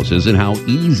their house is and how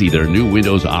easy their new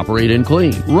windows operate and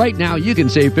clean. Right now, you can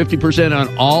save 50%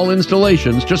 on all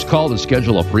installations. Just call to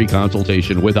schedule a free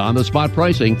consultation with on-the-spot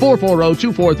pricing,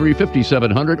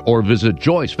 440-243-5700, or visit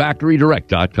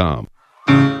JoyceFactoryDirect.com.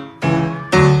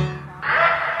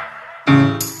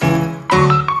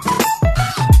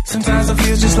 Sometimes I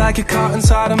feel just like you're caught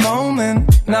inside a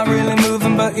moment, not really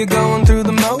moving, but you're going through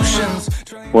the motions.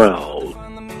 Well,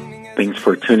 thanks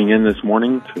for tuning in this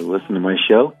morning to listen to my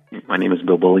show. My name is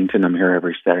Bill Bullington. I'm here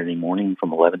every Saturday morning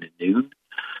from 11 to noon.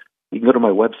 You can go to my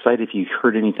website if you've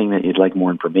heard anything that you'd like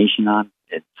more information on.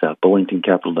 It's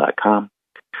bullingtoncapital.com.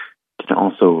 You can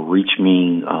also reach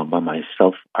me by my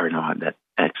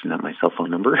not my cell phone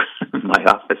number. My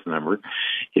office number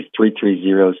is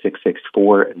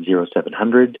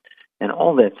 330-664-0700. And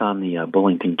all that's on the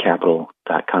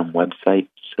bullingtoncapital.com website.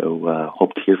 So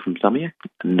hope to hear from some of you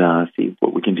and see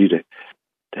what we can do to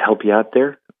help you out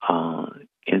there.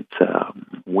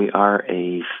 We are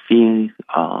a fee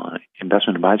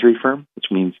investment advisory firm,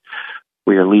 which means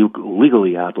we are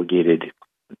legally obligated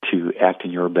to act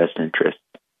in your best interest.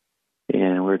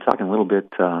 And we're talking a little bit,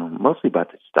 mostly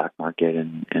about the stock market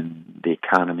and the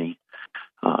economy,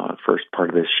 first part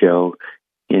of this show,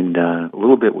 and a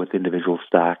little bit with individual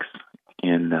stocks.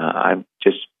 And I'm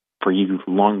just, for you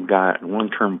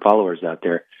long-term followers out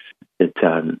there that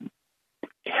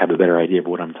have a better idea of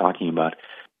what I'm talking about,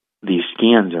 these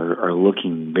scans are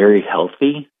looking very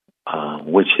healthy,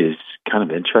 which is kind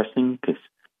of interesting because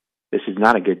this is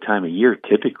not a good time of year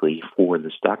typically for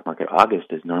the stock market.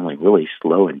 August is normally really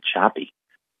slow and choppy.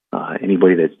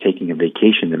 Anybody that's taking a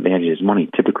vacation that manages money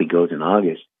typically goes in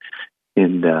August.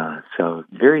 And so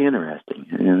very interesting.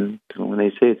 And when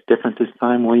they say it's different this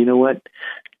time, well, you know what?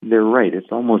 They're right. It's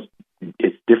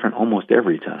different almost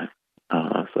every time.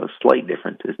 So slight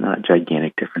differences, not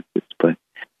gigantic differences. But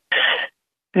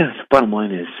yeah, the bottom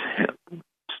line is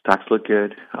stocks look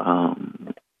good.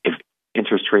 If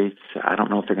interest rates, I don't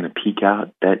know if they're going to peak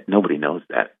out. That nobody knows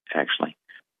that actually.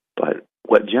 But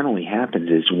what generally happens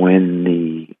is when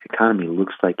the economy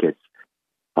looks like it's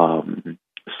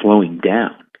slowing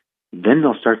down, then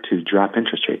they'll start to drop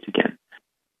interest rates again.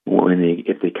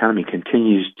 If the economy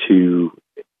continues to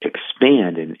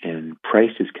expand and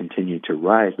prices continue to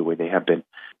rise the way they have been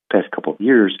the past couple of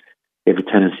years, they have a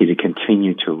tendency to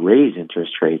continue to raise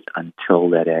interest rates until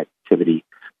that activity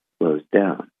slows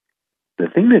down. The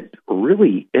thing that's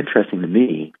really interesting to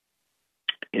me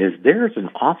is there's an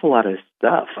awful lot of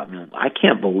stuff. I mean, I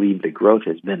can't believe the growth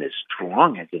has been as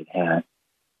strong as it has.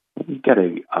 We've got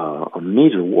a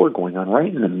major war going on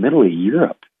right in the middle of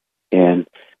Europe, and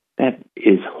that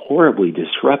is horribly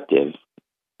disruptive.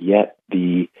 Yet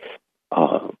the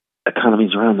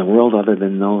economies around the world, other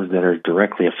than those that are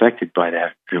directly affected by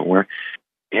that war,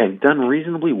 have done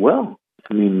reasonably well.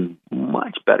 I mean,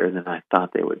 much better than I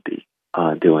thought they would be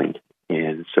doing.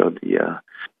 And so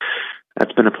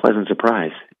that's been a pleasant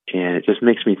surprise. And it just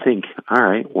makes me think, all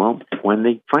right, well, when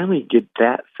they finally get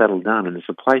that settled down and the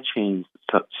supply chains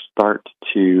start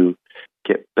to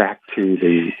get back to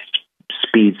the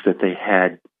speeds that they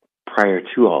had prior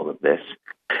to all of this,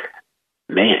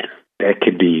 man, that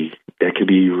could be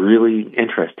really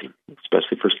interesting,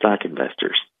 especially for stock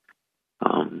investors.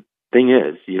 Thing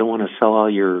is, you don't want to sell all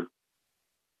your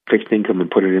fixed income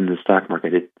and put it in the stock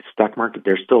market.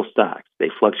 They're still stocks. They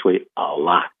fluctuate a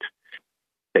lot.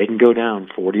 They can go down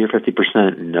 40 or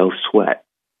 50%, no sweat.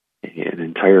 An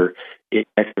entire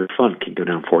extra fund can go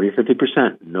down 40 or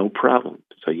 50%, no problem.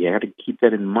 So you have to keep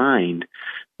that in mind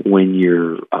when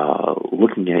you're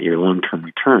looking at your long-term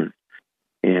return.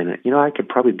 And, I could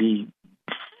probably be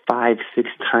 5-6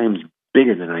 times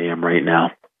bigger than I am right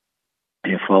now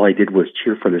if all I did was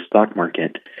cheer for the stock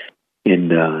market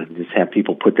and just have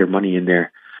people put their money in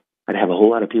there. I'd have a whole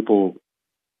lot of people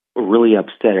really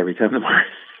upset every time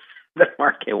the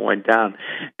market went down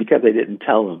because I didn't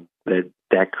tell them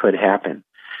that could happen.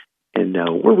 And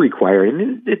we're required,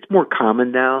 and it's more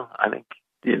common now, I think,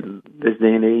 in this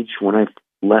day and age. When I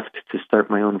left to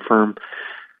start my own firm,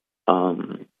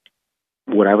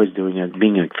 what I was doing as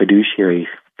being a fiduciary,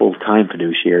 full-time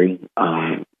fiduciary,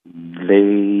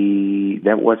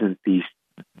 that wasn't the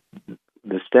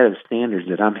set of standards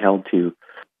that I'm held to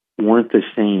weren't the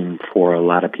same for a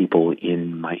lot of people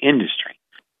in my industry.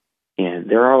 And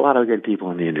there are a lot of good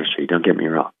people in the industry, don't get me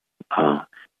wrong.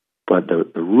 But the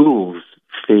rules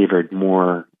favored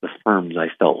more the firms, I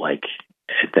felt like,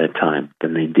 at that time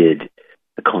than they did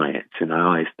the clients. And I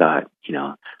always thought,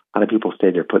 a lot of people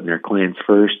say they're putting their clients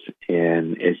first,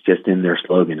 and it's just in their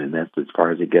slogan, and that's as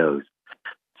far as it goes.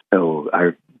 So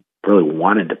I really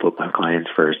wanted to put my clients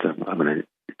first. I'm going to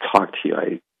talk to you.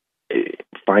 I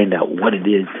find out what it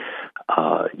is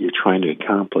you're trying to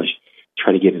accomplish,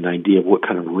 try to get an idea of what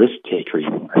kind of risk taker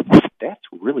you are. That's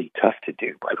really tough to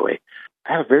do, by the way.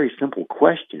 I have a very simple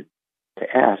question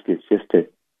to ask. It's just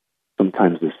that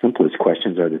sometimes the simplest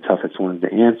questions are the toughest ones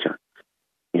to answer.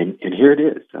 And here it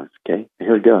is, okay?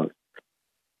 Here it goes.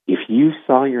 If you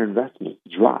saw your investment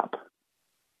drop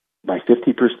by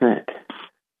 50%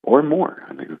 or more,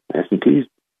 I mean, S&P's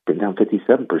been down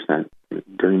 57%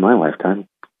 during my lifetime,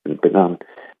 and been down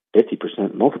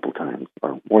 50% multiple times,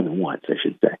 or more than once, I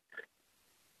should say.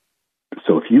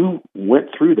 So if you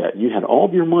went through that and you had all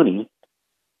of your money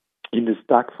into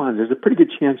stock funds, there's a pretty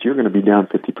good chance you're going to be down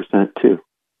 50% too.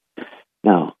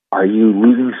 Now, are you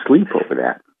losing sleep over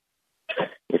that?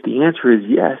 If the answer is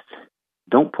yes,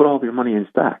 don't put all of your money in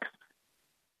stocks.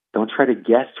 Don't try to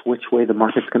guess which way the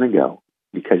market's going to go,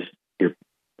 because you're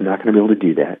not going to be able to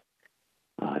do that.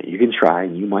 You can try,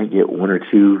 and you might get one or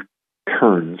two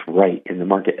turns right in the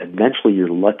market. Eventually, your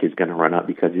luck is going to run out,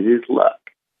 because it is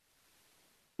luck.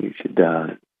 You should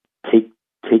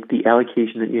take the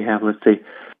allocation that you have. Let's say,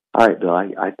 all right, Bill,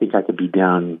 I think I could be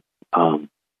down.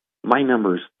 My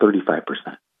number is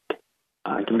 35%.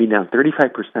 I can be down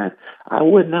 35%. I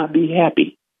would not be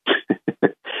happy,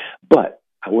 but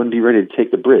I wouldn't be ready to take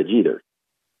the bridge either.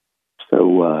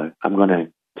 So I'm going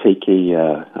to take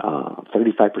a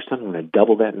 35%. I'm going to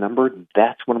double that number.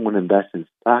 That's when I'm going to invest in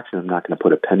stocks, and I'm not going to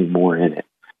put a penny more in it.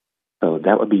 So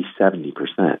that would be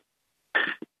 70%.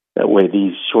 That way,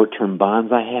 these short-term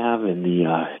bonds I have and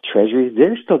the treasuries,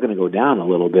 they're still going to go down a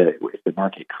little bit if the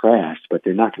market crashed, but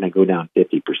they're not going to go down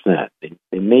 50%.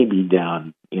 They may be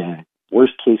down,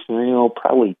 worst case scenario,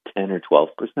 probably 10 or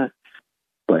 12%.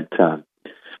 But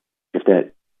if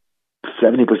that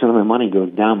 70% of my money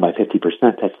goes down by 50%,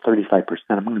 that's 35%.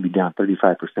 I'm going to be down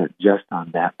 35% just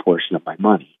on that portion of my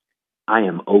money. I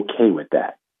am okay with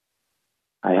that.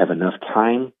 I have enough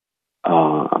time.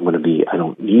 I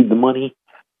don't need the money.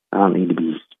 I don't need to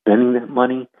be spending that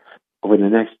money over the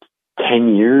next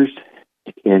 10 years.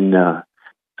 And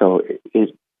so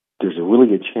there's a really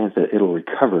good chance that it'll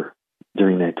recover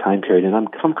during that time period, and I'm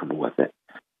comfortable with it.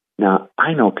 Now,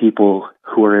 I know people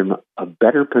who are in a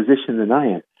better position than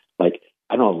I am. Like,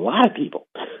 I know a lot of people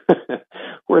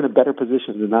who are in a better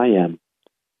position than I am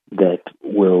that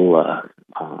will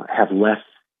have less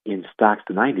in stocks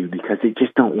than I do, because they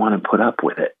just don't want to put up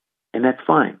with it. And that's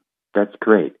fine. That's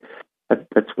great.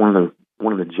 That's one of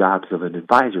the jobs of an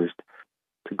advisor, is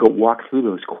to go walk through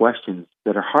those questions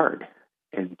that are hard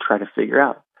and try to figure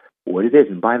out what it is.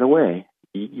 And by the way,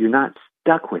 you're not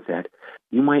stuck with that.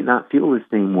 You might not feel the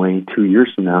same way 2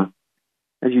 years from now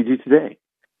as you do today.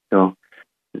 So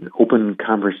open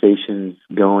conversations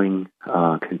going,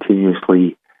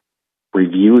 continuously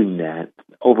reviewing that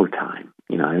over time.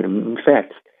 In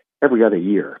fact, every other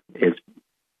year is,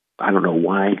 I don't know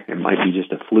why, it might be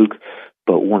just a fluke,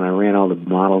 but when I ran all the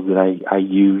models that I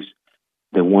use,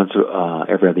 the once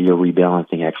every other year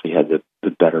rebalancing actually had the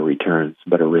better returns,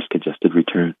 better risk-adjusted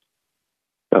returns.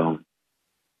 So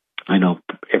I know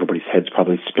everybody's head's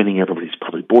probably spinning. Everybody's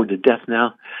probably bored to death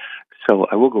now. So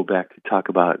I will go back to talk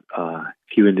about a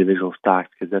few individual stocks,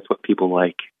 because that's what people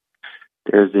like.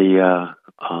 There's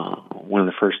one of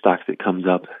the first stocks that comes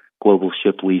up, Global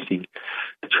Ship Leasing,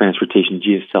 the transportation.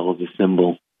 GSL is a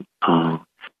symbol.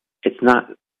 It's not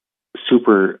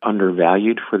super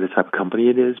undervalued for the type of company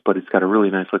it is, but it's got a really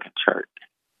nice looking chart.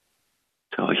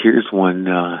 So here's one.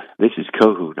 This is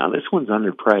Cohu. Now this one's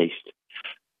underpriced.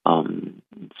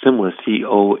 Symbol is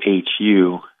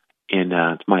COHU, and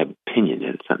it's my opinion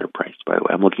that it's underpriced, by the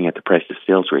way. I'm looking at the price to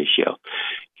sales ratio,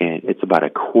 and it's about a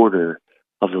quarter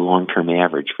of the long-term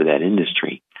average for that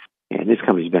industry. And this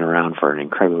company's been around for an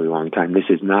incredibly long time. This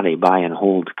is not a buy and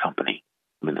hold company.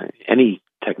 I mean, any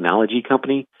technology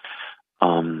company,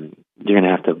 you're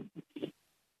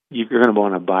going to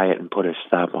want to buy it and put a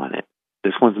stop on it.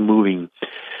 This one's moving.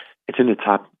 It's in the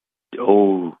top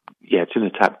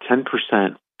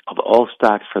 10% of all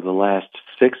stocks for the last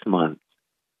 6 months.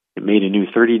 It made a new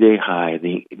 30-day high.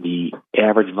 The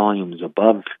average volume is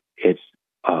above its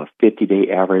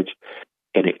 50-day average,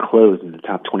 and it closed in the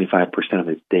top 25% of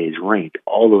its days ranked.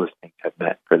 All those things have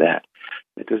met for that.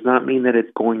 It does not mean that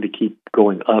it's going to keep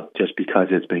going up just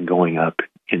because it's been going up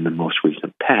in the most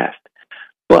recent past.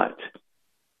 But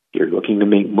if you're looking to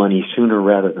make money sooner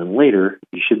rather than later,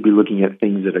 you should be looking at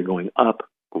things that are going up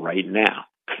right now.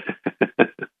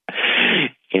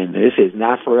 And this is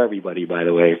not for everybody, by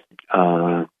the way.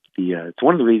 It's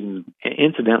one of the reasons,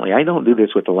 incidentally, I don't do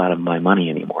this with a lot of my money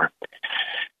anymore.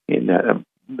 And the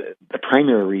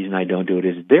primary reason I don't do it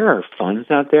is there are funds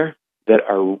out there that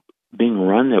are being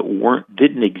run that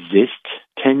didn't exist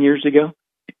 10 years ago,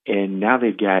 and now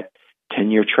they've got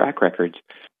 10-year track records.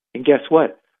 And guess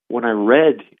what? When I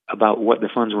read about what the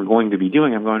funds were going to be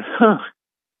doing, I'm going,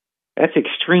 that's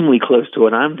extremely close to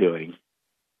what I'm doing,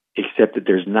 except that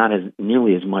there's not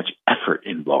nearly as much effort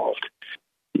involved.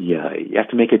 Yeah, you have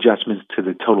to make adjustments to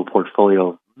the total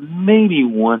portfolio maybe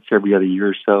once every other year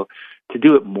or so. To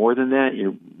do it more than that,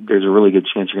 there's a really good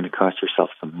chance you're going to cost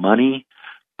yourself some money.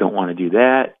 Don't want to do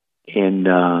that. And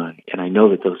I know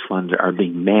that those funds are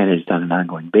being managed on an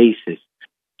ongoing basis.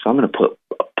 So I'm going to put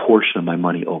a portion of my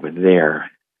money over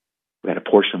there. I've got a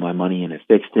portion of my money in a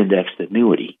fixed indexed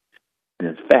annuity. And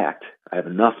in fact, I have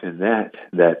enough in that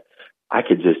I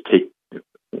could just take,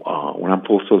 when I'm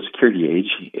full Social Security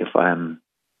age, if I'm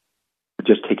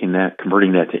just taking that,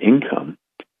 converting that to income,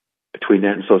 between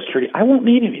that and Social Security, I won't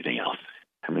need anything else.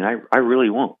 I mean, I really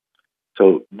won't.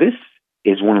 So this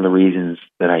is one of the reasons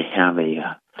that I have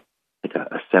a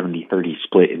 70-30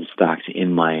 split in stocks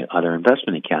in my other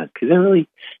investment account. Because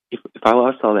if I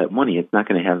lost all that money, it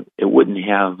wouldn't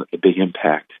have a big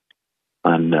impact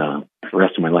on the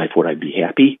rest of my life. Would I be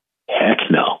happy?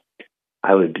 Heck no.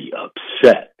 I would be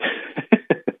upset.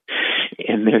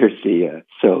 And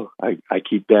so I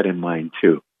keep that in mind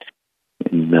too.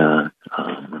 And I'm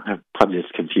probably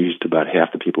just confused about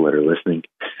half the people that are listening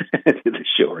to the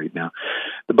show right now.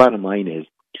 The bottom line is,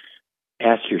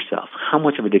 ask yourself, how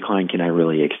much of a decline can I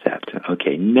really accept?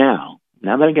 Okay, now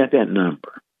that I got that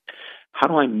number, how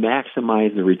do I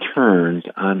maximize the returns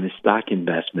on the stock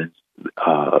investments?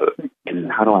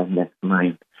 And how do I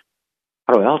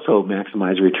also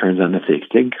maximize returns on the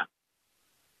fixed income?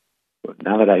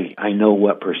 Now that I know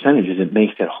what percentages, it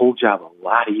makes that whole job a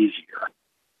lot easier.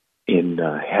 In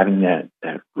having that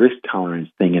risk tolerance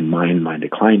thing in mind, my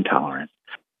decline tolerance,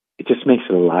 it just makes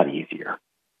it a lot easier.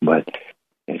 But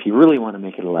if you really want to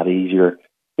make it a lot easier,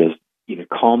 just either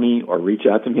call me or reach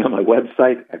out to me on my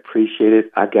website. I appreciate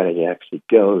it. I've got to actually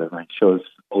go. My show's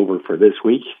over for this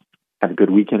week. Have a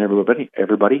good weekend, everybody.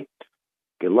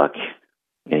 Good luck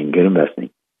and good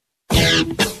investing.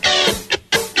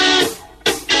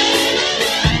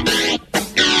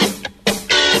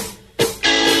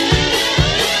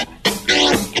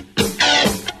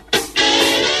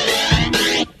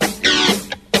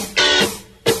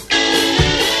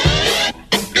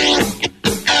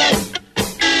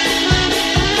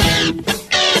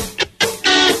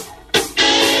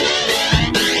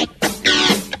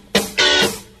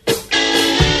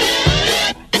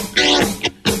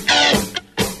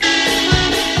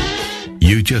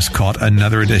 Just caught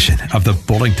another edition of the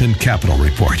Bullington Capital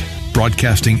Report,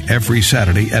 broadcasting every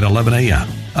Saturday at 11 a.m.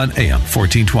 on AM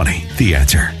 1420, The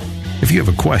Answer. If you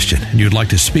have a question and you'd like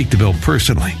to speak to Bill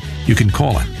personally, you can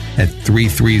call him at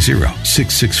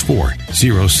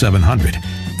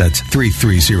 330-664-0700. That's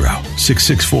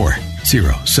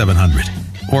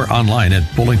 330-664-0700. Or online at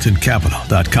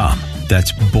bullingtoncapital.com.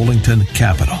 That's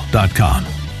bullingtoncapital.com.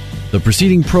 The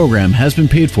preceding program has been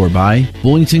paid for by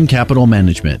Bullington Capital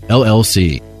Management,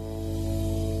 LLC.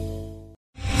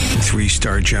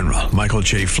 3-star General Michael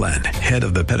J. Flynn, head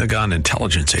of the Pentagon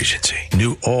Intelligence Agency,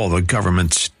 knew all the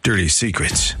government's dirty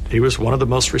secrets. He was one of the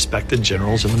most respected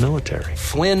generals in the military.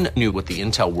 Flynn knew what the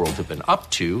intel world had been up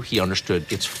to. He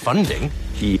understood its funding.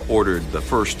 He ordered the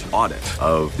first audit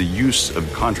of the use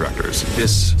of contractors.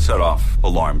 This set off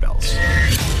alarm bells.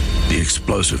 The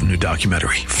explosive new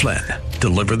documentary, Flynn,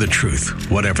 Deliver the Truth,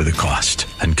 Whatever the Cost,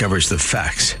 uncovers the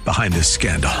facts behind this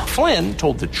scandal. Flynn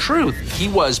told the truth. He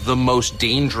was the most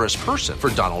dangerous person for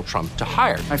Donald Trump to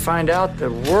hire. I find out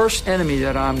the worst enemy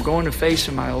that I'm going to face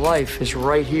in my life is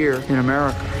right here in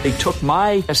America. They took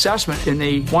my assessment and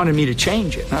they wanted me to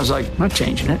change it. And I was like, I'm not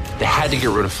changing it. They had to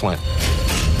get rid of Flynn.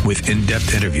 With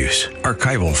in-depth interviews,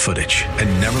 archival footage,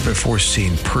 and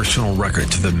never-before-seen personal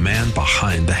records of the man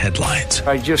behind the headlines.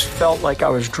 I just felt like I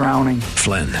was drowning.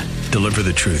 Flynn, Deliver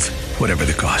the Truth, Whatever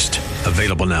the Cost.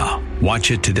 Available now.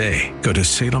 Watch it today. Go to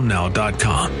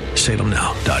salemnow.com.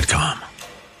 salemnow.com.